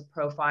types of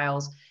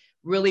profiles,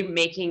 really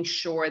making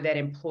sure that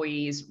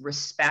employees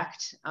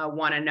respect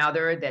one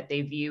another, that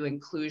they view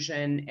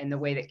inclusion in the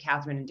way that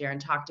Catherine and Darren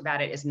talked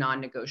about it as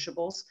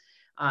non-negotiables.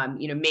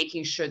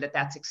 Making sure that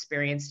that's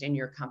experienced in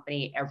your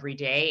company every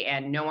day,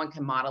 and no one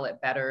can model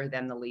it better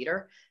than the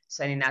leader.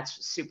 So I think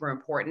that's super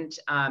important.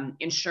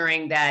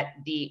 Ensuring that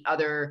the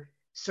other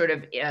sort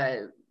of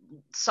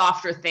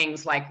softer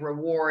things like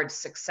reward,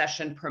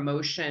 succession,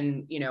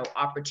 promotion,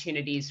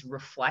 opportunities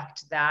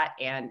reflect that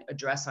and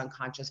address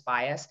unconscious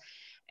bias.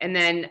 And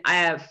then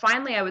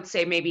finally, I would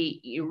say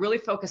maybe you really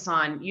focus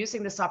on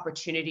using this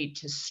opportunity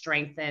to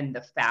strengthen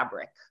the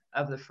fabric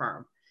of the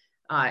firm.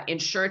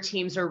 Ensure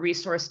teams are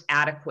resourced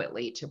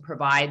adequately to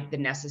provide the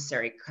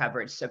necessary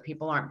coverage so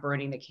people aren't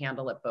burning the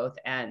candle at both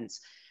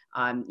ends.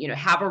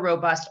 Have a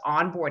robust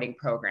onboarding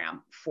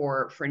program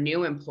for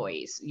new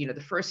employees. The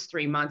first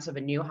 3 months of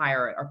a new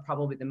hire are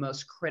probably the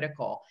most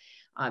critical.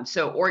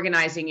 So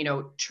organizing,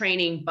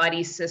 training,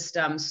 buddy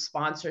systems,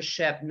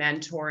 sponsorship,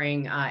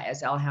 mentoring,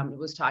 as Elham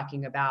was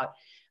talking about.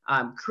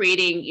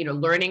 Creating,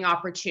 learning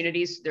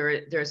opportunities.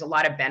 There's a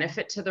lot of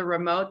benefit to the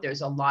remote.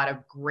 There's a lot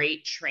of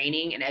great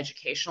training and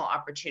educational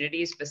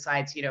opportunities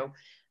besides,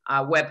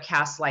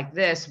 webcasts like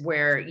this,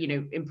 where,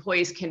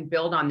 employees can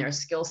build on their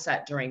skill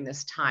set during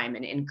this time,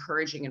 and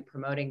encouraging and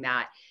promoting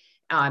that.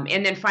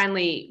 And then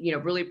finally,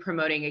 really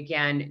promoting,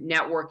 again,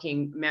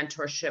 networking,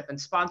 mentorship, and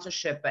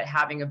sponsorship, but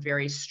having a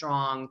very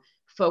strong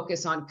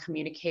focus on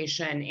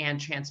communication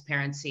and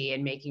transparency,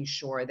 and making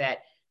sure that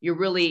you're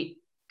really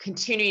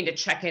continuing to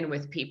check in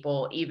with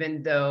people,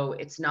 even though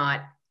it's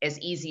not as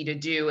easy to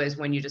do as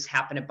when you just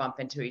happen to bump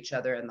into each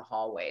other in the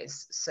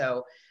hallways.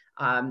 So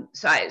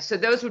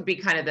those would be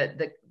kind of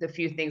the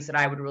few things that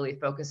I would really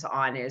focus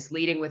on, is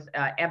leading with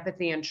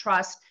empathy and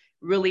trust,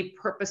 really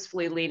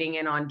purposefully leaning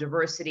in on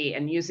diversity,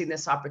 and using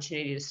this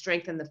opportunity to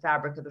strengthen the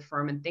fabric of the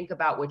firm and think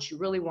about what you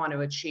really want to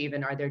achieve,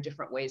 and are there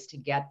different ways to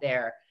get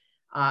there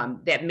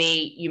that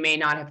you may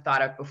not have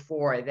thought of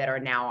before that are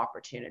now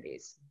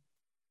opportunities.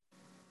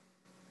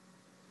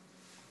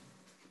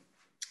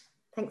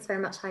 Thanks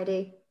very much,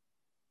 Heidi.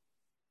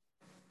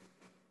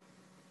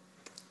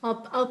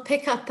 I'll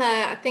pick up,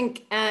 I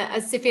think,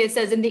 as Sophia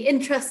says, in the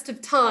interest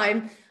of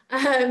time,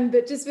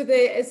 but just with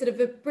a sort of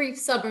a brief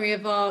summary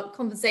of our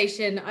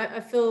conversation. I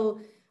feel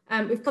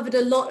we've covered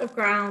a lot of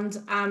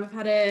ground. We've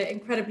had an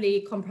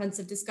incredibly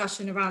comprehensive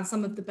discussion around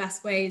some of the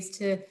best ways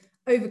to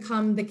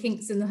overcome the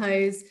kinks in the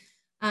hose,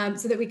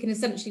 so that we can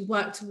essentially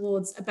work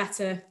towards a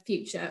better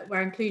future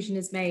where inclusion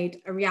is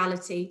made a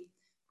reality,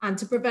 and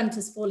to prevent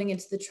us falling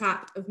into the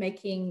trap of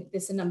making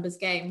this a numbers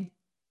game.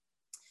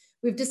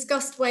 We've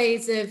discussed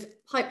ways of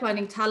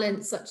pipelining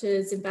talent such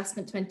as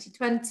Investment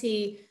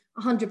 2020,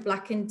 100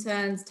 Black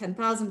interns,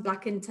 10,000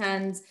 Black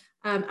interns,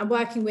 and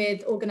working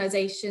with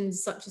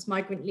organizations such as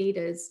Migrant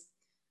Leaders,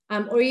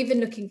 or even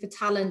looking for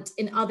talent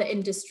in other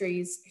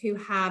industries who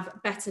have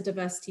better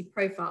diversity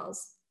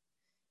profiles.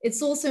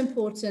 It's also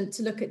important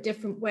to look at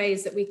different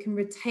ways that we can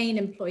retain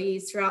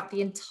employees throughout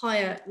the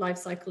entire life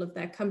cycle of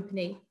their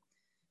company.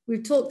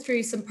 We've talked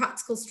through some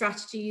practical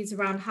strategies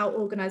around how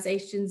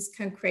organizations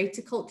can create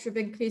a culture of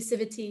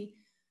inclusivity,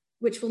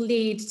 which will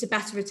lead to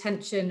better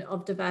retention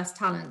of diverse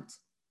talent.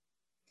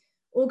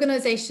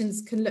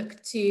 Organizations can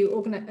look to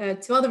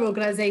other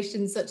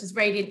organizations such as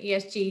Radiant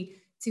ESG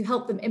to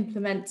help them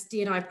implement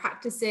D&I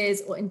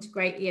practices or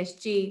integrate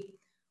ESG,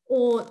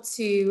 or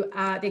to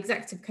the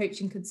executive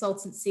coaching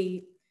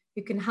consultancy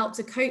who can help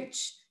to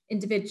coach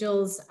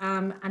individuals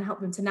and help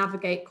them to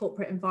navigate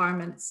corporate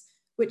environments,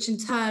 which in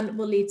turn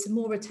will lead to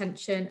more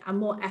retention and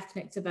more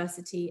ethnic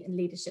diversity in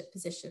leadership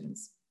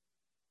positions.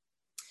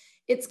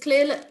 It's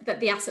clear that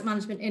the asset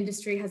management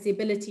industry has the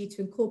ability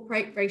to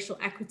incorporate racial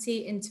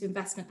equity into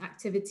investment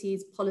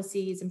activities,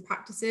 policies, and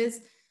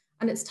practices,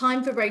 and it's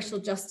time for racial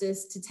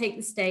justice to take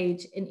the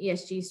stage in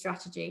ESG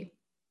strategy.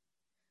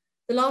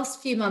 The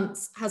last few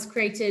months has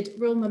created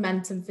real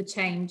momentum for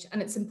change,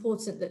 and it's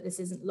important that this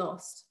isn't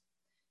lost.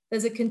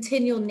 There's a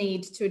continual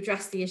need to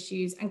address the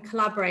issues and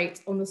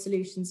collaborate on the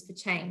solutions for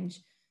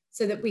change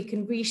so that we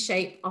can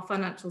reshape our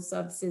financial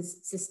services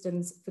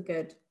systems for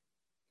good.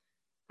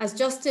 As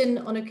Justin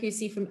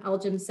Onokusi from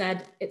Elgin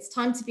said, it's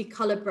time to be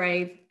colour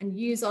brave and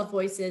use our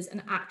voices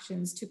and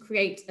actions to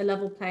create a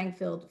level playing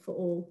field for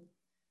all.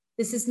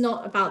 This is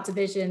not about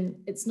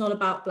division. It's not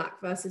about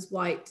black versus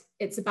white.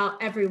 It's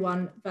about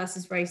everyone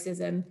versus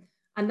racism,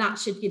 and that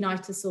should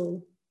unite us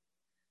all.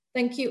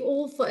 Thank you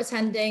all for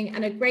attending,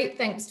 and a great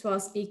thanks to our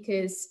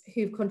speakers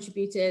who've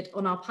contributed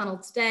on our panel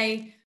today.